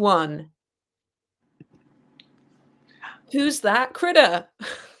 Next one. Who's that critter?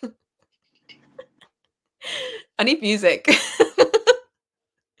 I need music.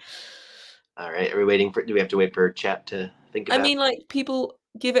 All right. Are we waiting do we have to wait for chat to think about it? I mean, like, people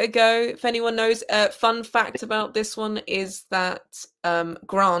give it a go. If anyone knows, fun fact about this one is that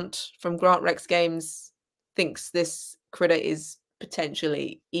Grant from Grant Rex Games thinks this critter is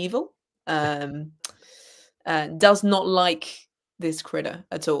potentially evil. Does not like this critter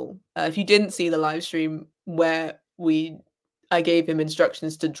at all. If you didn't see the live stream where I gave him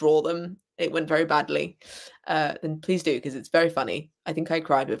instructions to draw them, it went very badly. Then please do, because it's very funny. I think I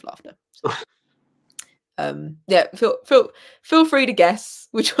cried with laughter. So. Yeah, feel free to guess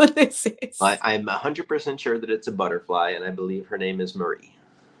which one this is. I'm 100% sure that it's a butterfly, and I believe her name is Marie.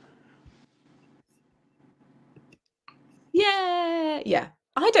 Yeah.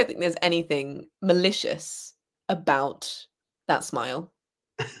 I don't think there's anything malicious about that smile.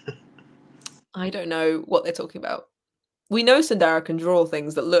 I don't know what they're talking about. We know Sandara can draw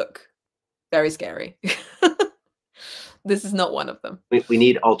things that look very scary. This is not one of them. We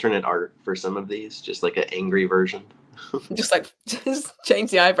need alternate art for some of these, just like an angry version. just change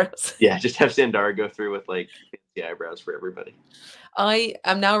the eyebrows. Yeah, just have Sandara go through with like fancy eyebrows for everybody. I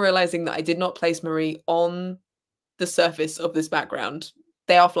am now realizing that I did not place Marie on the surface of this background.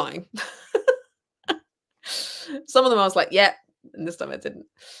 They are flying. Some of them I was like, yeah, and this time I didn't.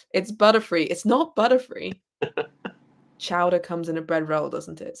 It's Butterfree. It's not Butterfree. Chowder comes in a bread roll,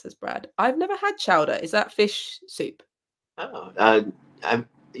 doesn't it? Says Brad. I've never had chowder. Is that fish soup? Oh,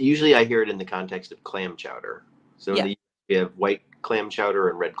 usually I hear it in the context of clam chowder. So yeah. We have white clam chowder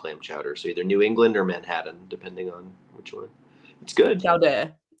and red clam chowder. So either New England or Manhattan, depending on which one. It's good.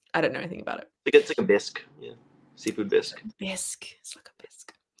 Chowder. I don't know anything about it. It's like a bisque. Yeah. Seafood bisque. Bisque. It's like a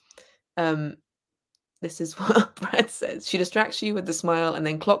bisque. This is what Brad says. She distracts you with the smile and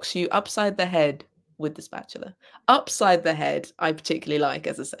then clocks you upside the head with the spatula. Upside the head, I particularly like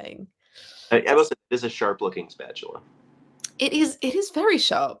as a saying. I will say it is a sharp-looking spatula. It is very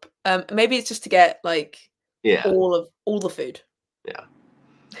sharp. Maybe it's just to get like all the food. Yeah.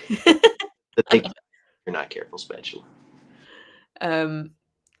 You're not careful spatula.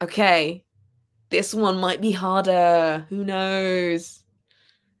 Okay. This one might be harder. Who knows?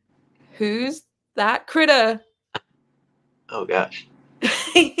 Who's that critter? Oh gosh.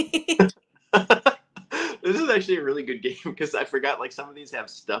 This is actually a really good game because I forgot like some of these have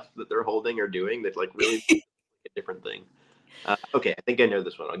stuff that they're holding or doing that like really a different thing. Okay, I think I know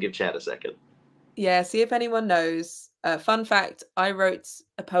this one. I'll give Chad a second. Yeah, see if anyone knows. Fun fact, I wrote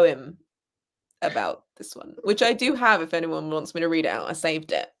a poem about this one, which I do have if anyone wants me to read it out. I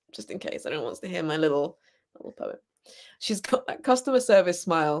saved it just in case anyone wants to hear my little poem. She's got that customer service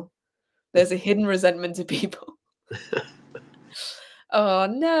smile. There's a hidden resentment to people. Oh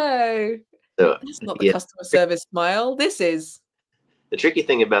no. So, That's not the customer service smile. This is. The tricky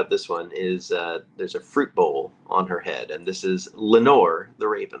thing about this one is there's a fruit bowl on her head, and this is Lenore the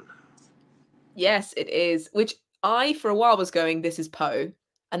raven. Yes, it is. Which I, for a while, was going, this is Poe.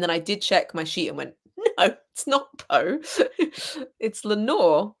 And then I did check my sheet and went, no, it's not Poe. It's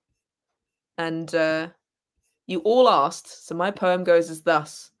Lenore. And you all asked, so my poem goes as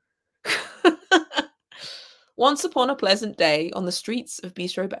thus. Once upon a pleasant day on the streets of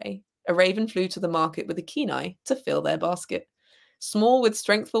Bistro Bay, a raven flew to the market with a keen eye to fill their basket. Small with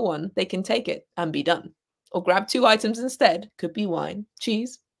strength for one, they can take it and be done. Or grab 2 items instead. Could be wine,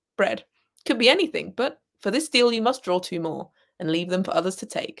 cheese, bread. Could be anything, but for this deal you must draw 2 more and leave them for others to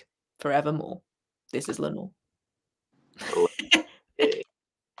take forevermore. This is Lenore.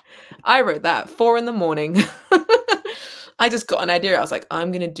 I wrote that 4 in the morning. I just got an idea. I was like,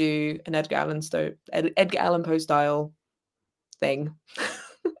 I'm going to do an Edgar Allan Poe style thing.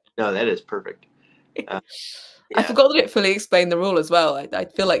 No, that is perfect. Yeah. I forgot that it fully explained the rule as well. I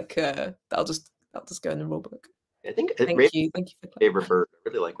feel like I'll just go in the rule book. I think thank you for favorite bird. I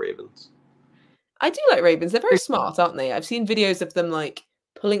really like ravens. I do like ravens. They're very smart, aren't they? I've seen videos of them like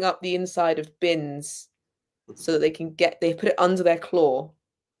pulling up the inside of bins so that they put it under their claw.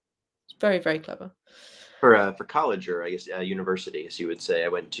 It's very, very clever. For college, or I guess university, as you would say, I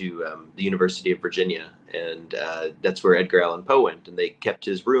went to the University of Virginia, and that's where Edgar Allan Poe went, and they kept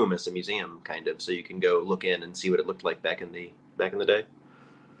his room as a museum, kind of, so you can go look in and see what it looked like back in the day.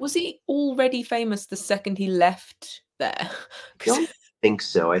 Was he already famous the second he left there? I don't think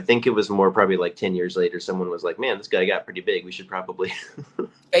so. I think it was more probably like 10 years later. Someone was like, "Man, this guy got pretty big. We should probably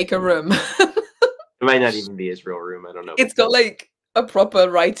fake a room." It might not even be his real room. I don't know. It's got like a proper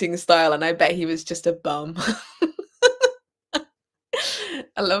writing style, and I bet he was just a bum.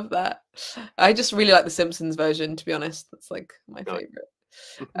 I love that. I just really like the Simpsons version, to be honest. That's like my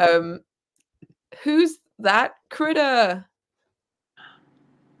favorite. Who's that critter?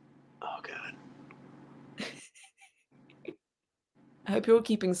 Oh god. I hope you're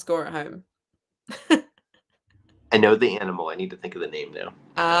keeping score at home. I know the animal. I need to think of the name now.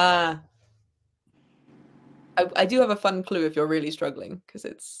 I do have a fun clue if you're really struggling, because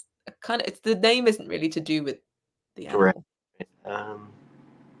it's the name isn't really to do with the animal. Correct.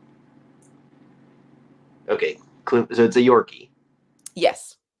 Okay, so it's a Yorkie.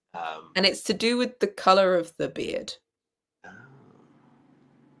 Yes. And it's to do with the color of the beard.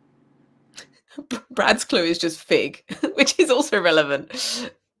 Brad's clue is just fig, which is also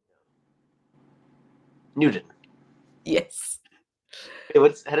relevant. Newton. Yes. Hey, how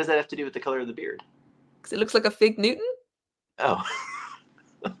does that have to do with the color of the beard? Because it looks like a fig Newton. Oh.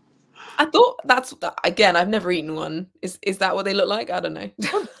 I thought that's, again, I've never eaten one. Is that what they look like? I don't know.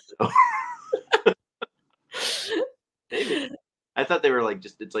 Maybe. I thought they were like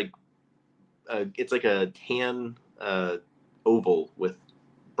it's like a tan oval with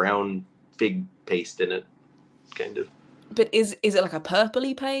brown fig paste in it, kind of. But is it like a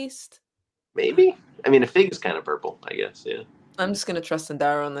purpley paste? Maybe. I mean, a fig is kind of purple, I guess. Yeah. I'm just gonna trust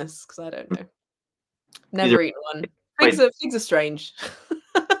Sandara on this because I don't know. Never eaten one. Figs are strange.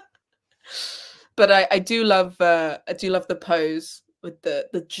 But I do love the pose with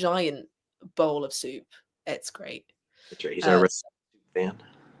the giant bowl of soup. It's great. That's right. He's our soup fan.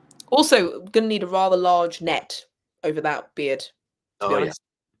 Also, gonna need a rather large net over that beard. To be honest.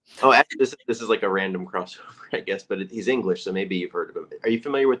 Yeah. Oh, actually, this is like a random crossover, I guess. But he's English, so maybe you've heard of him. Are you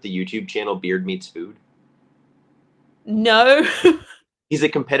familiar with the YouTube channel Beard Meets Food? No. He's a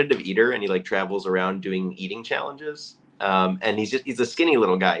competitive eater, and he like travels around doing eating challenges. And he's a skinny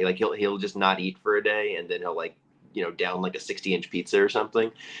little guy. Like he'll just not eat for a day, and then he'll like down like a 60-inch pizza or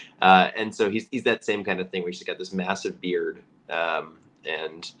something. And so he's that same kind of thing where he's got this massive beard,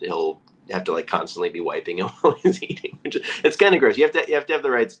 and he'll have to like constantly be wiping him while he's eating. It's kind of gross. You have to have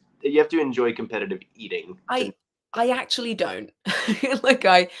the rights. You have to enjoy competitive eating. I actually don't. Like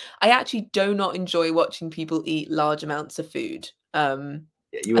I actually do not enjoy watching people eat large amounts of food. Yeah,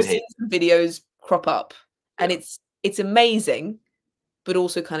 you would I've seen some videos crop up, and it's amazing, but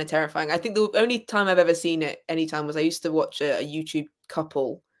also kind of terrifying. I think the only time I've ever seen it anytime was I used to watch a YouTube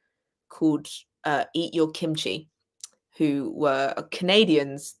couple called Eat Your Kimchi, who were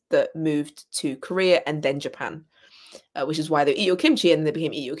Canadians that moved to Korea and then Japan, which is why they Eat Your Kimchi and they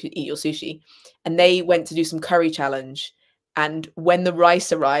became Eat Your Sushi. And they went to do some curry challenge, And when the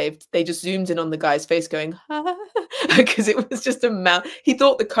rice arrived, they just zoomed in on the guy's face going, because it was just a he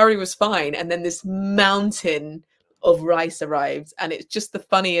thought the curry was fine. And then this mountain of rice arrived. And it's just the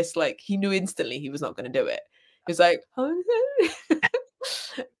funniest, like, he knew instantly he was not going to do it. He was like,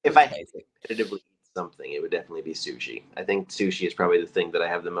 if I competitively eat something, it would definitely be sushi. I think sushi is probably the thing that I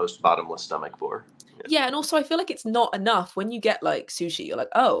have the most bottomless stomach for. Yeah, and also I feel like it's not enough. When you get like sushi, you're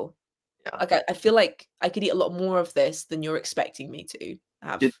like, oh, yeah. Like I feel like I could eat a lot more of this than you're expecting me to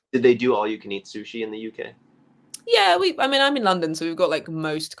have. Did they do all you can eat sushi in the UK? Yeah, I mean, I'm in London, so we've got like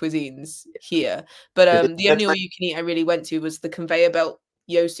most cuisines here. But the only all you can eat I really went to was the conveyor belt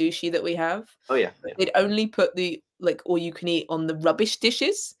yo sushi that we have. Oh yeah. They'd only put the like all you can eat on the rubbish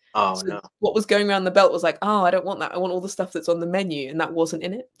dishes. Oh so no. What was going around the belt was like, oh, I don't want that. I want all the stuff that's on the menu, and that wasn't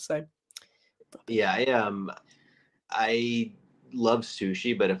in it. So yeah, I love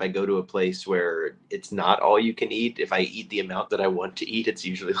sushi, but if I go to a place where it's not all you can eat, if I eat the amount that I want to eat, it's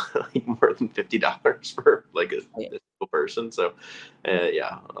usually like more than $50 for like a single person. So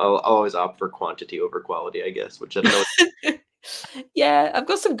yeah, I'll always opt for quantity over quality, I guess, which I don't know. Yeah, I've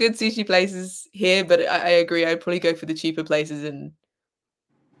got some good sushi places here, but I agree. I'd probably go for the cheaper places and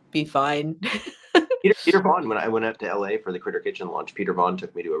be fine. Peter Vaughn, when I went out to LA for the Critter Kitchen launch, Peter Vaughn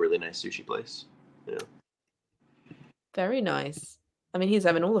took me to a really nice sushi place. Yeah. Very nice. I mean, he's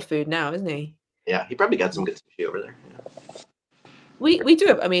having all the food now, isn't he? Yeah, he probably got some good sushi over there. Yeah. We do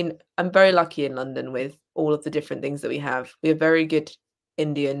have, I mean, I'm very lucky in London with all of the different things that we have. We have very good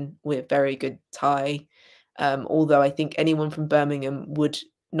Indian, we have very good Thai. Although I think anyone from Birmingham would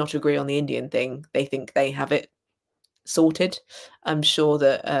not agree on the Indian thing. They think they have it sorted. I'm sure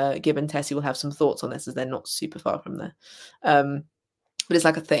that Gib and Tessie will have some thoughts on this as they're not super far from there. But it's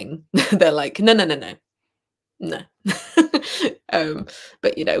like a thing. They're like, no.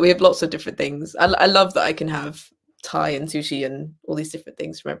 But you know, we have lots of different things. I love that I can have Thai and sushi and all these different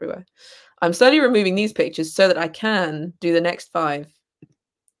things from everywhere. I'm slowly removing these pictures so that I can do the next 5.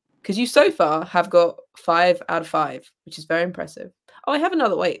 Because you so far have got 5 out of 5, which is very impressive. Oh, I have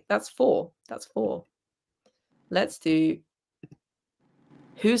another. Wait, that's 4. That's 4. Let's do.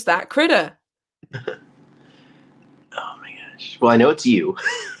 Who's that critter? Oh my gosh. Well, I know it's you.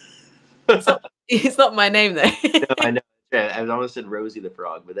 It's not my name though. No, I know. I almost said Rosie the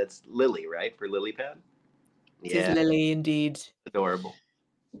frog, but that's Lily, right? For lily pad. It is Lily indeed. Adorable.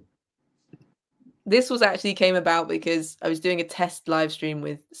 This was actually came about because I was doing a test live stream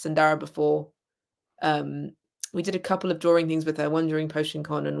with Sandara before. We did a couple of drawing things with her, one during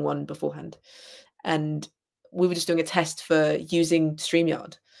PotionCon and one beforehand. And we were just doing a test for using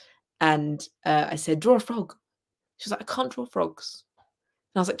StreamYard. And I said, draw a frog. She was like, I can't draw frogs.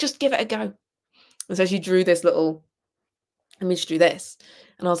 And I was like, just give it a go. And so she drew this little, let me just do this.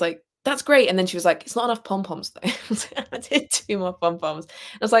 And I was like, that's great. And then she was like, it's not enough pom-poms though. I did 2 more pom-poms.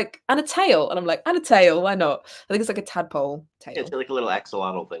 I was like, and a tail. And I'm like, and a tail, why not? I think it's like a tadpole tail. It's like a little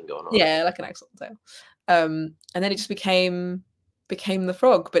axolotl thing going on. Yeah, like an axolotl tail. And then it just became the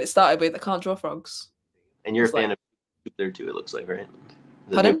frog, but it started with, I can't draw frogs. And you're a fan of soup there too, it looks like, right?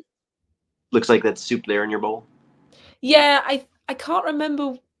 Pardon? Looks like that's soup there in your bowl. Yeah, I can't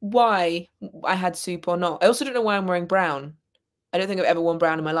remember why I had soup or not. I also don't know why I'm wearing brown. I don't think I've ever worn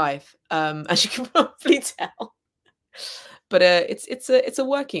brown in my life, as you can probably tell. But it's a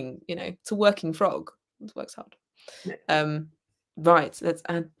working, you know, it's a working frog. It works hard. Yeah. Right, let's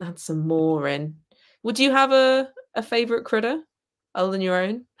add some more in. Would you have a favorite critter other than your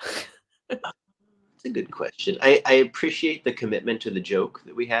own? That's a good question. I appreciate the commitment to the joke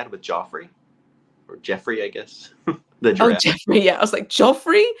that we had with Joffrey, or Jeffrey, I guess. The giraffe. Oh, Jeffrey, yeah. I was like,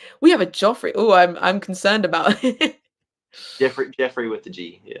 Joffrey? We have a Joffrey. Oh, I'm concerned about it. Jeffrey with the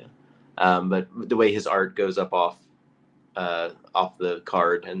G, yeah. But the way his art goes up off the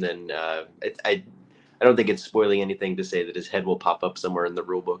card, and then I don't think it's spoiling anything to say that his head will pop up somewhere in the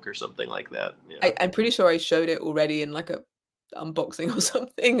rule book or something like that. Yeah. I'm pretty sure I showed it already in like a unboxing or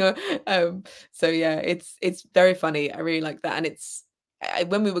something. So yeah, it's very funny. I really like that, and it's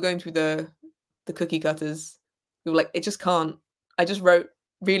when we were going through the cookie cutters, we were like, it just can't. I just wrote,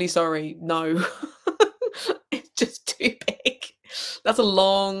 really sorry, no. It's just too big. That's a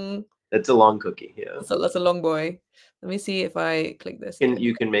long cookie. Yeah, that's a long boy. Let me see if I click this.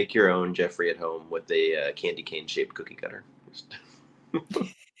 You can make your own Jeffrey at home with a candy cane shaped cookie cutter.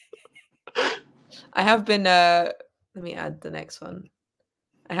 I have been. Let me add the next one.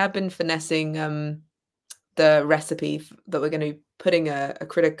 I have been finessing the recipe that we're going to be putting a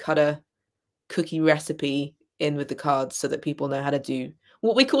critter cutter cookie recipe in with the cards so that people know how to do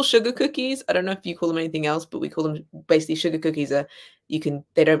what we call sugar cookies. I don't know if you call them anything else, but we call them basically sugar cookies.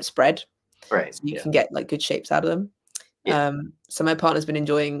 They don't spread, right? So you can get like good shapes out of them. Yeah. So my partner's been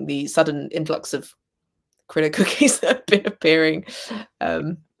enjoying the sudden influx of critter cookies that have been appearing.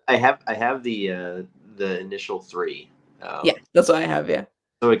 I have the initial 3. Yeah, that's what I have. Yeah,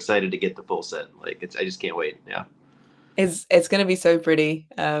 so excited to get the full set. Like I just can't wait. Yeah, it's gonna be so pretty.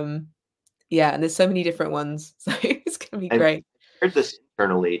 Yeah, and there's so many different ones, so it's gonna be great. I heard this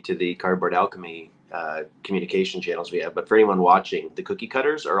internally to the Cardboard Alchemy communication channels we have, but for anyone watching, the cookie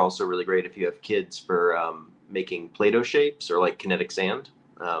cutters are also really great if you have kids for making Play-Doh shapes or like kinetic sand.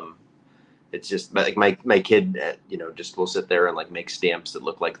 It's just like my kid, just will sit there and like make stamps that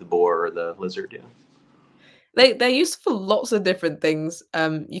look like the boar or the lizard. Yeah. They're used for lots of different things.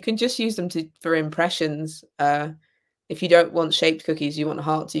 You can just use them for impressions. If you don't want shaped cookies, you want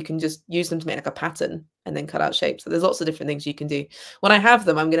hearts, you can just use them to make like a pattern and then cut out shapes. So there's lots of different things you can do. When I have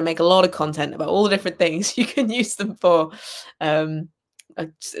them, I'm going to make a lot of content about all the different things you can use them for.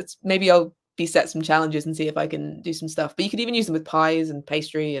 Maybe I'll set some challenges and see if I can do some stuff. But you could even use them with pies and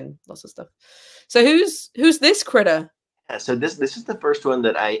pastry and lots of stuff. So who's this critter? Yeah, so this is the first one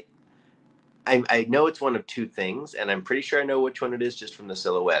that I know it's one of 2 things, and I'm pretty sure I know which one it is just from the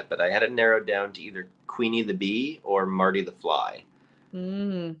silhouette, but I had it narrowed down to either Queenie the Bee or Marty the Fly.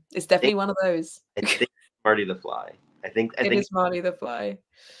 It's definitely one of those. I think Marty the Fly. I think it is Marty the Fly.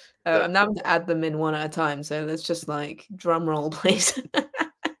 I'm now going to add them in one at a time, so let's just like drum roll, please.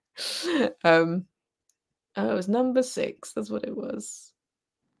 It was number 6. That's what it was.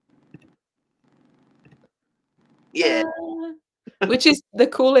 Yeah. Which is the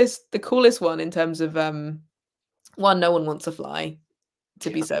coolest one in terms of one, no one wants a fly to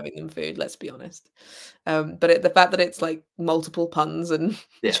be serving them food, let's be honest. But the fact that it's like multiple puns and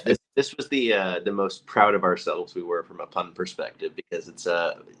yeah, this was the most proud of ourselves we were from a pun perspective, because it's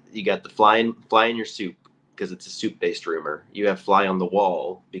you got the fly in your soup because it's a soup-based rumor. You have fly on the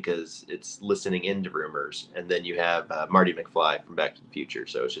wall because it's listening into rumors, and then you have Marty McFly from Back to the Future.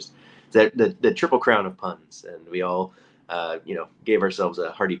 So it's just the triple crown of puns, and we all gave ourselves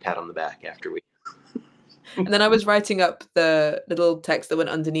a hearty pat on the back after we. And then I was writing up the little text that went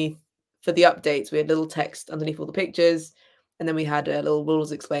underneath for the updates. We had little text underneath all the pictures, and then we had little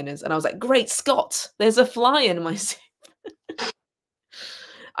rules explainers. And I was like, "Great Scott! There's a fly in my soup."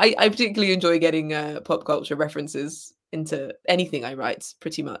 I particularly enjoy getting pop culture references into anything I write.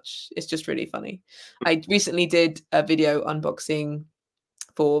 Pretty much, it's just really funny. I recently did a video unboxing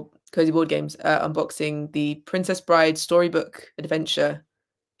for Cozy Board Games, unboxing the Princess Bride storybook adventure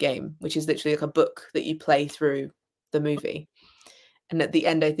game, which is literally like a book that you play through the movie. And at the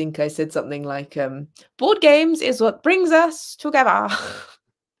end, I think I said something like, "Board games is what brings us together."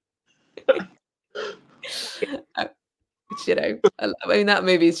 Which, I mean, that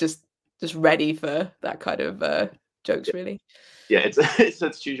movie is just ready for that kind of jokes, really. Yeah,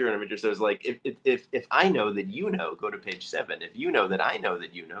 it's choose your own adventure. So it's like if I know that go to page 7. If you know that I know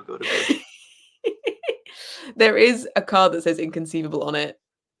that go to page. There is a card that says "Inconceivable" on it.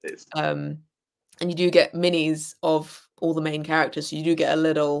 And you do get minis of all the main characters. So you do get a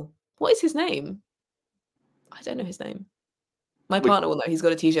little. What is his name? I don't know his name. My partner will know. He's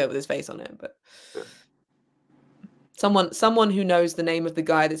got a T-shirt with his face on it, but. Sure. Someone who knows the name of the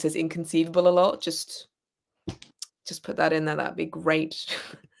guy that says "Inconceivable" a lot, just put that in there. That'd be great.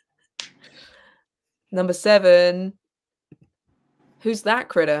 Number 7. Who's that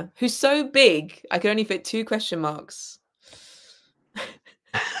critter? Who's so big I could only fit 2 question marks.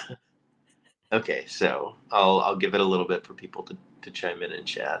 Okay, so I'll give it a little bit for people to chime in and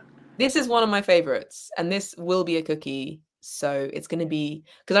chat. This is one of my favorites, and this will be a cookie. So it's going to be,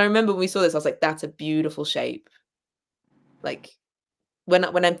 because I remember when we saw this, I was like, "That's a beautiful shape." Like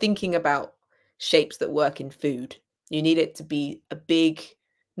when I'm thinking about shapes that work in food, you need it to be a big,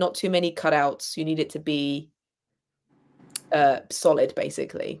 not too many cutouts. You need it to be solid,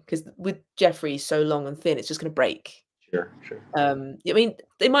 basically, because with Jeffrey so long and thin, it's just going to break. Sure. I mean,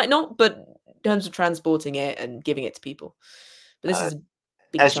 they might not, but in terms of transporting it and giving it to people. But this is a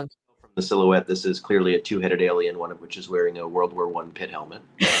big chunk. From the silhouette, this is clearly a 2-headed alien, one of which is wearing a World War I pit helmet.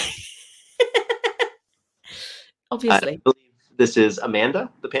 Obviously. I believe this is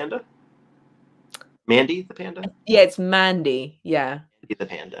Amanda, the panda? Mandy, the panda? Yeah, it's Mandy. Yeah. Mandy, the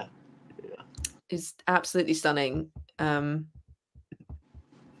panda. Yeah. It's absolutely stunning. I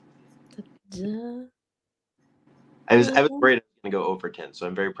was afraid I was going to go over 10, so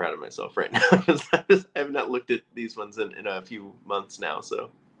I'm very proud of myself right now. I have not looked at these ones in a few months now,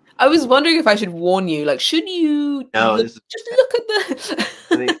 so. I was wondering if I should warn you. Like, should you just look at the...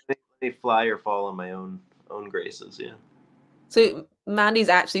 Let me fly or fall on my own graces, yeah. So Mandy's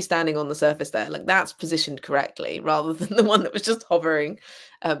actually standing on the surface there. Like that's positioned correctly rather than the one that was just hovering.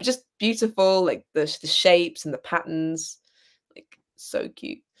 Just beautiful, like the shapes and the patterns. Like so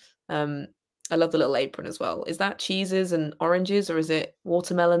cute. I love the little apron as well. Is that cheeses and oranges or is it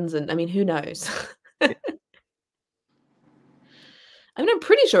watermelons? And I mean, who knows? I mean, I'm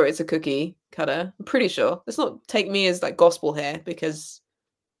pretty sure it's a cookie cutter. I'm pretty sure. Let's not take me as like gospel here because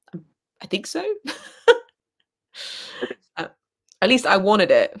I think so. At least I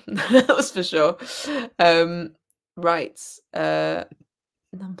wanted it. That was for sure. Right.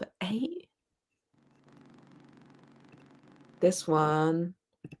 Number 8. This one.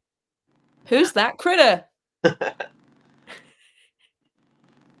 Who's that critter?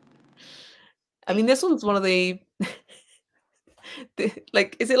 I mean, this one's one of the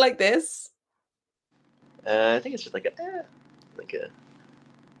like, is it like this? I think it's just like a.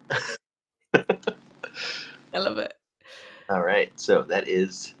 I love it. All right, so that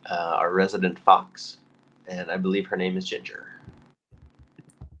is our resident fox, and I believe her name is Ginger.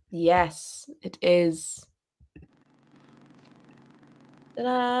 Yes, it is.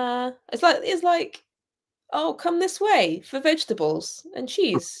 Ta-da! It's like, oh, come this way for vegetables and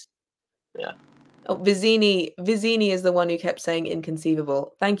cheese. Yeah. Oh, Vizzini is the one who kept saying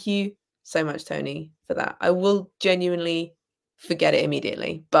inconceivable. Thank you so much, Tony, for that. I will genuinely forget it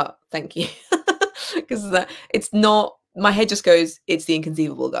immediately, but thank you. Because it's not, my head just goes, it's the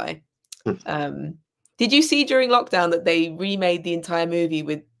inconceivable guy. Did you see during lockdown that they remade the entire movie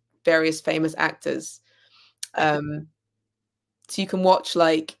with various famous actors? So you can watch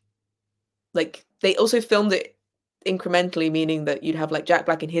like they also filmed it incrementally, meaning that you'd have like Jack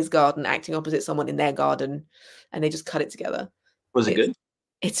Black in his garden acting opposite someone in their garden, and they just cut it together. Was it good?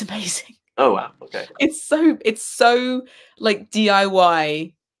 It's amazing. Oh wow! Okay. It's so like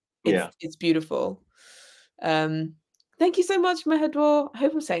DIY. It's beautiful. Thank you so much, Mehador. I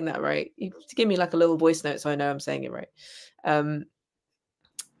hope I'm saying that right. You have to give me like a little voice note so I know I'm saying it right. That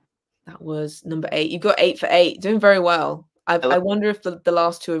was number 8. You got 8 for 8. Doing very well. I wonder if the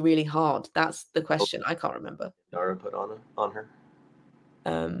last 2 are really hard. That's the question. I can't remember. Nara put on her.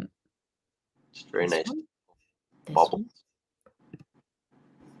 Just very nice. Bobble.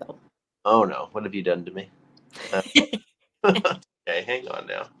 Oh no! What have you done to me? Okay, hang on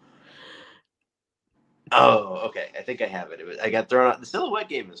now. Oh, okay. I think I have it. I got thrown out. The silhouette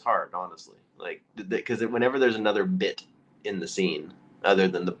game is hard, honestly. Like, because whenever there's another bit in the scene other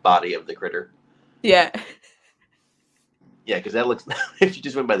than the body of the critter. Yeah. Yeah, because that looks. If you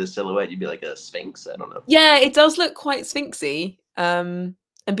just went by the silhouette, you'd be like a sphinx. I don't know. Yeah, it does look quite sphinxy. And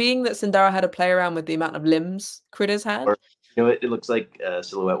being that Sundara had to play around with the amount of limbs critters had. Or, you know, it looks like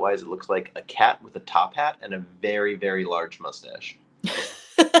silhouette-wise, it looks like a cat with a top hat and a very, very large mustache.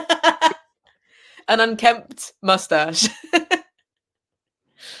 An unkempt mustache.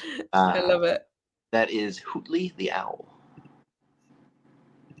 I love it. That is Hootley the owl.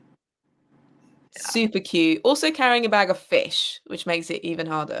 Yeah. Super cute. Also carrying a bag of fish, which makes it even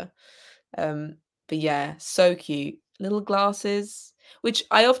harder. But yeah, so cute. Little glasses, which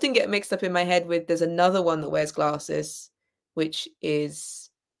I often get mixed up in my head with. There's another one that wears glasses, which is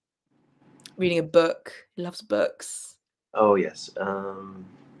reading a book. He loves books. Oh yes,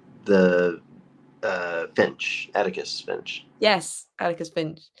 the Finch, Atticus Finch. Yes, Atticus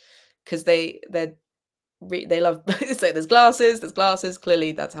Finch, because they love. So there's glasses.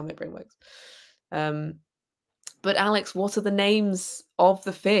 Clearly, that's how my brain works. But Alex, what are the names of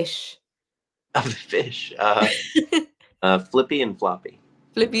the fish? Of the fish, Flippy and Floppy.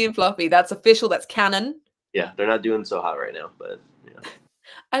 Flippy and Floppy. That's official. That's canon. Yeah, they're not doing so hot right now, but yeah.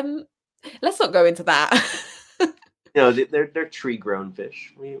 Let's not go into that. You know, they're tree-grown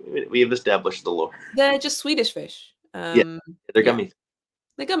fish. We have established the lore. They're just Swedish fish. Yeah, they're gummy. Yeah.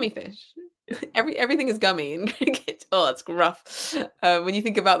 They're gummy fish. Yeah. Everything is gummy in cricket. Oh, it's rough. When you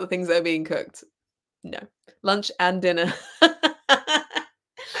think about the things that are being cooked. No. Lunch and dinner.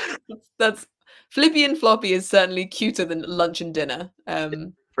 That's Flippy and Floppy is certainly cuter than lunch and dinner.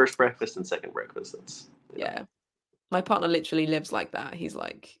 First breakfast and second breakfast. That's yeah. My partner literally lives like that. He's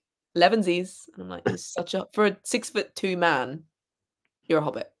like 11sies. And I'm like, he's such a for a 6'2" man, you're a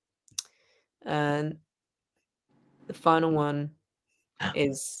hobbit. And the final one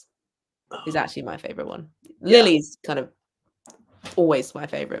is actually my favorite one. Yeah. Lily's kind of always my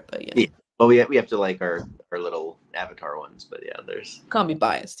favorite, but yeah. Well, we have to like our little avatar ones, but yeah, there's can't be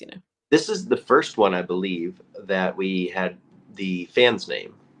biased, you know. This is the first one, I believe, that we had the fan's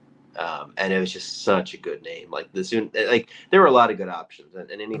name, and it was just such a good name. Like there were a lot of good options,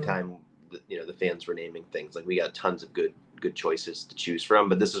 and anytime the fans were naming things, like we got tons of good choices to choose from.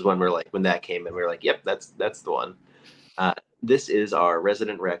 But this is one where like when that came in, we were like, yep, that's the one. This is our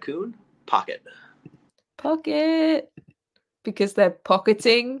resident raccoon, Pocket. Pocket, because they're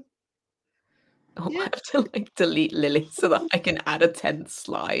pocketing. Oh, Yeah. I have to like delete Lily so that I can add a 10th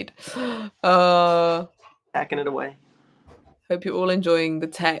slide. Packing it away. Hope you're all enjoying the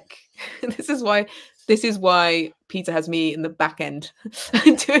tech. This is why Peter has me in the back end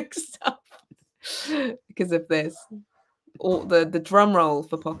doing stuff because of this. All the drum roll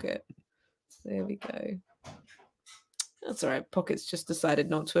for Pocket. There we go. That's all right. Pocket's just decided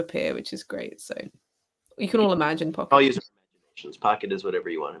not to appear, which is great. So you can all imagine Pocket. I'll use our imaginations. Pocket is whatever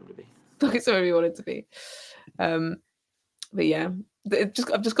you want him to be. Pocket's whatever you want it to be. But yeah, I've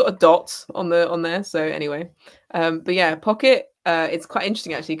just got a dot on there. So anyway, but yeah, Pocket. It's quite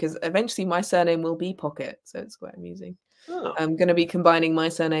interesting actually because eventually my surname will be Pocket, so it's quite amusing. Oh. I'm going to be combining my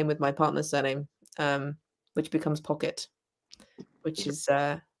surname with my partner's surname, which becomes Pocket, which is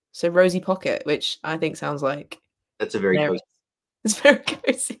so Rozie Pocket, which I think sounds like that's a very cozy. It's very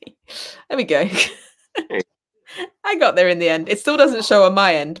cozy. There we go. I got there in the end. It still doesn't show on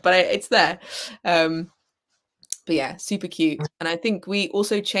my end, but it's there. But yeah, super cute. And I think we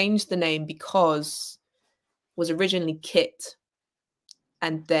also changed the name because it was originally Kit.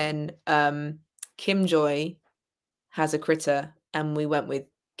 And then Kim Joy has a critter and we went with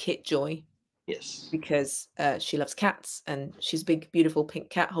Kit Joy. Yes. Because she loves cats and she's a big, beautiful pink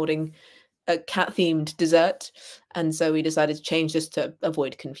cat holding a cat-themed dessert. And so we decided to change this to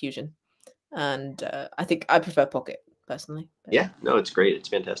avoid confusion. And I think I prefer Pocket personally. But... yeah, no, it's great. It's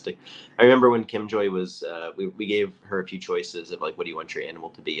fantastic. I remember when Kim Joy was, we gave her a few choices of like, what do you want your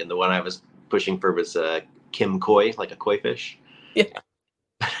animal to be? And the one I was pushing for was Kim Koi, like a koi fish. Yeah.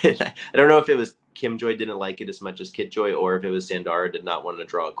 I don't know if it was Kim Joy didn't like it as much as Kit Joy, or if it was Sandara did not want to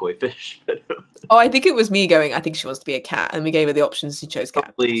draw a koi fish. Oh, I think it was me going, I think she wants to be a cat. And we gave her the options. She chose cat.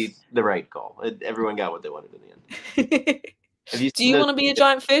 Probably the right call. Everyone got what they wanted in the end. Do you want to be a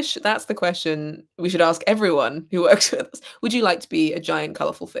giant fish? That's the question we should ask everyone who works with us. Would you like to be a giant,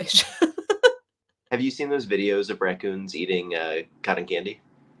 colorful fish? Have you seen those videos of raccoons eating cotton candy?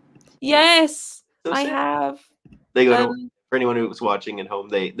 Yes, So I have. They go to, for anyone who was watching at home,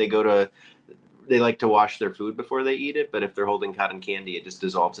 they like to wash their food before they eat it, but if they're holding cotton candy, it just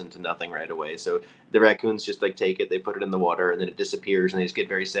dissolves into nothing right away. So the raccoons just like take it, they put it in the water, and then it disappears, and they just get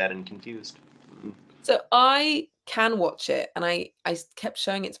very sad and confused. So I can watch it, and I kept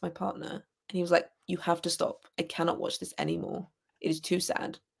showing it to my partner, and he was like, "You have to stop. I cannot watch this anymore. It is too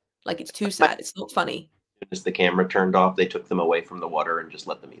sad. Like it's too sad. It's not funny." As the camera turned off, they took them away from the water and just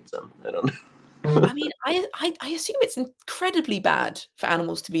let them eat some. I don't know. I mean, I assume it's incredibly bad for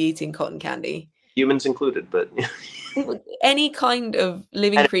animals to be eating cotton candy. Humans included, but any kind of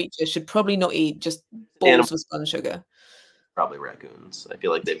living creature should probably not eat just balls of spun sugar. Probably raccoons. I feel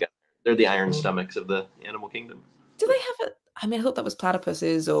like they're the iron stomachs of the animal kingdom. Do they have a? I mean, I thought that was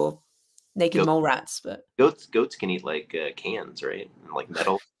platypuses or naked mole rats, but goats can eat like cans, right? And, like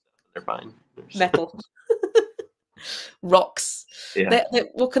metal. They're fine. Metal. Rocks. Yeah.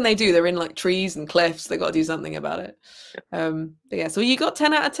 What can they do? They're in like trees and cliffs. They got to do something about it. But yeah, so you got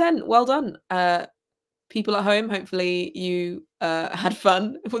 10 out of 10. Well done. People at home, hopefully you had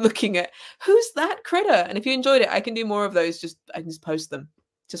fun looking at who's that critter. And if you enjoyed it, I can do more of those. I can just post them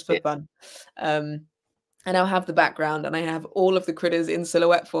just for fun. And I'll have the background and I have all of the critters in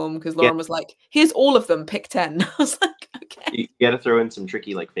silhouette form because Lauren was like, here's all of them, pick 10. I was like, okay. You got to throw in some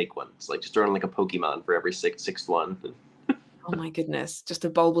tricky like fake ones, like just throw in like a Pokemon for every sixth one. Oh my goodness, just a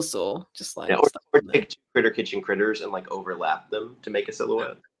Bulbasaur, just like or take two Critter Kitchen critters and like overlap them to make a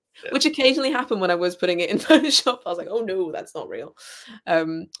silhouette. Yeah. Which occasionally happened when I was putting it in Photoshop. I was like, oh no, that's not real.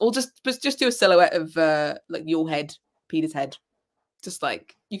 Or just do a silhouette of like your head, Peter's head. Just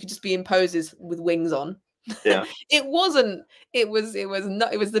like you could just be in poses with wings on. Yeah. It was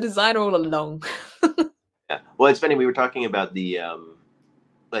the designer all along. Yeah. Well, it's funny, we were talking about the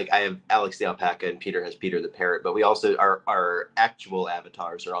like I have Alex the alpaca and Peter has Peter the parrot, but we also our actual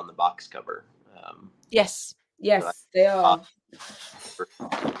avatars are on the box cover. Yes, they are.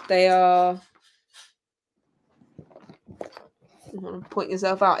 They are. Point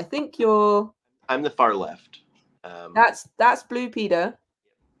yourself out. I think I'm the far left. That's Blue Peter.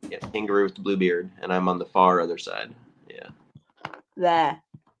 Yeah, kangaroo with the blue beard, and I'm on the far other side. Yeah. There.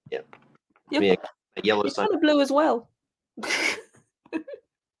 Yep. Yep. A yellow it's sun. kind of blue as well.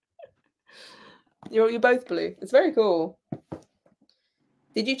 You're both blue. It's very cool.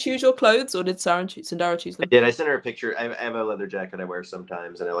 Did you choose your clothes, or did Sandara choose them? I did. I sent her a picture. I have a leather jacket I wear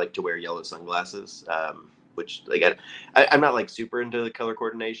sometimes, and I like to wear yellow sunglasses. Which like I'm not like super into the color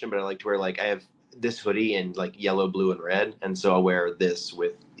coordination, but I like to wear like I have this hoodie in like yellow, blue, and red, and so I'll wear this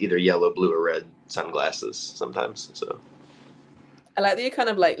with either yellow, blue, or red sunglasses sometimes. So I like that you're kind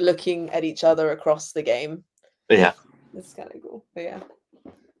of like looking at each other across the game. Yeah. It's kind of cool. But yeah.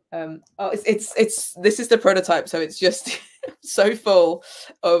 Oh, it's this is the prototype, so it's just so full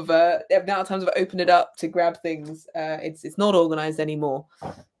of the amount of times I've opened it up to grab things. It's not organized anymore.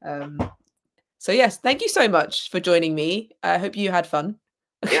 So yes, thank you so much for joining me. I hope you had fun.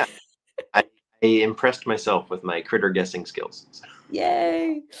 Yeah, I impressed myself with my critter guessing skills.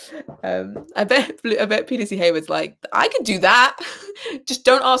 Yay! I bet PDC Hayward's like, I could do that. Just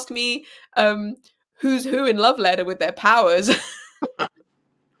don't ask me who's who in Love Letter with their powers.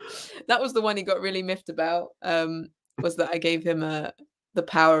 That was the one he got really miffed about. Was that I gave him the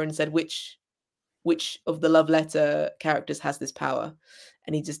power and said which of the Love Letter characters has this power,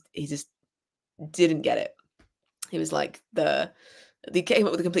 and he just didn't get it. He was like they came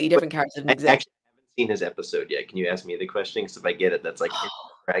up with a completely different character. I actually haven't seen his episode yet. Can you ask me the question? Because if I get it, that's like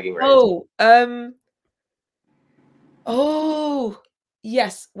bragging rights. Oh,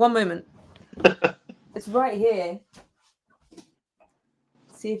 yes. One moment. It's right here.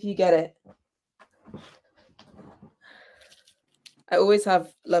 See if you get it. I always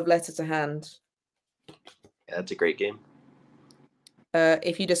have Love Letter to hand. Yeah, that's a great game.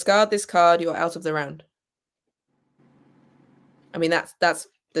 If you discard this card, you're out of the round. I mean, that's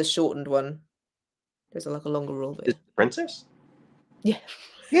the shortened one. There's like a longer rule. Is it the princess? Yeah.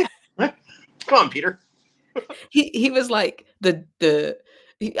 Yeah. Come on, Peter. He was like I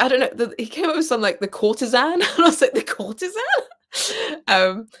don't know. He came up with some like the courtesan, and I was like the courtesan.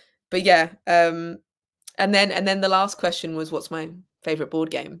 But yeah. And then the last question was, what's my favorite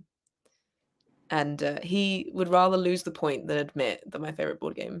board game? And he would rather lose the point than admit that my favorite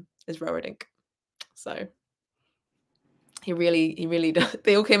board game is Rorodink. So he really does.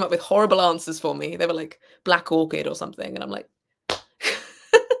 They all came up with horrible answers for me. They were like Black Orchid or something, and I'm like.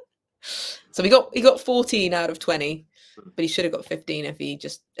 So he got 14 out of 20, but he should have got 15 if he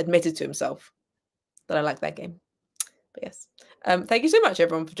just admitted to himself that I like that game. But yes, thank you so much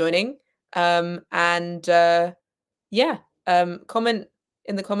everyone for joining. Comment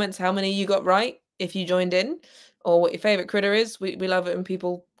in the comments how many you got right if you joined in, or what your favorite critter is. We love it when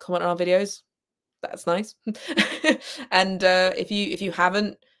people comment on our videos. That's nice. And if you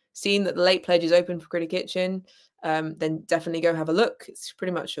haven't seen that the late pledge is open for Critter Kitchen, then definitely go have a look. It's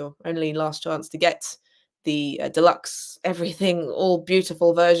pretty much your only last chance to get the deluxe, everything, all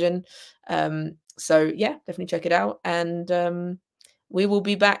beautiful version. So yeah, definitely check it out. And we will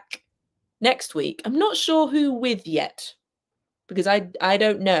be back next week. I'm not sure who with yet, because I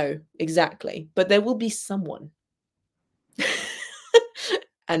don't know exactly, but there will be someone.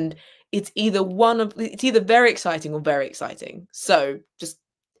 And it's either very exciting or very exciting. So just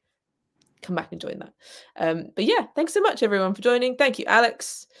come back and join that. But yeah, thanks so much everyone for joining. Thank you,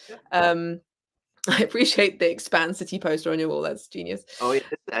 Alex. I appreciate the Expansity poster on your wall. That's genius. Oh yeah,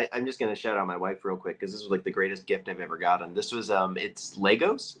 I'm just gonna shout out my wife real quick because this was like the greatest gift I've ever gotten. This was it's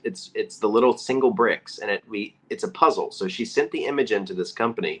Legos. It's the little single bricks, and it's a puzzle. So she sent the image into this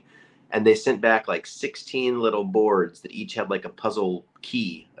company, and they sent back like 16 little boards that each had like a puzzle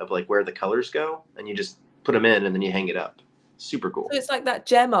key of like where the colors go, and you just put them in and then you hang it up. Super cool. So it's like that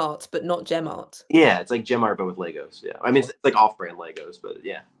gem art, but not gem art. Yeah, it's like gem art, but with Legos. Yeah, I mean it's like off-brand Legos, but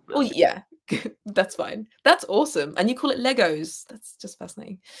yeah. Oh yeah, that's fine. That's awesome. And you call it Legos. That's just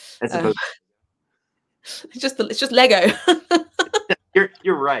fascinating. It's just Lego.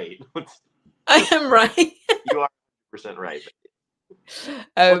 You're right. I am right. You are 100% right.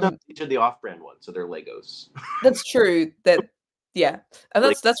 Well, no, these are the off-brand ones, so they're Legos. That's true. Yeah,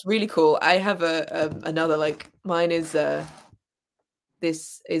 and that's really cool. I have another, like, mine is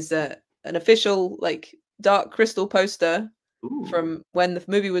this is an official like Dark Crystal poster. Ooh. From when the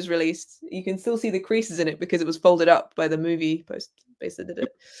movie was released. You can still see the creases in it because it was folded up by the movie post base that did it.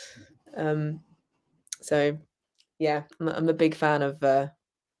 So yeah, I'm a big fan of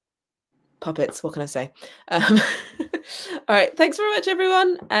puppets. What can I say? All right, thanks very much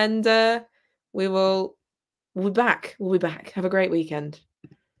everyone, and we'll be back. Have a great weekend.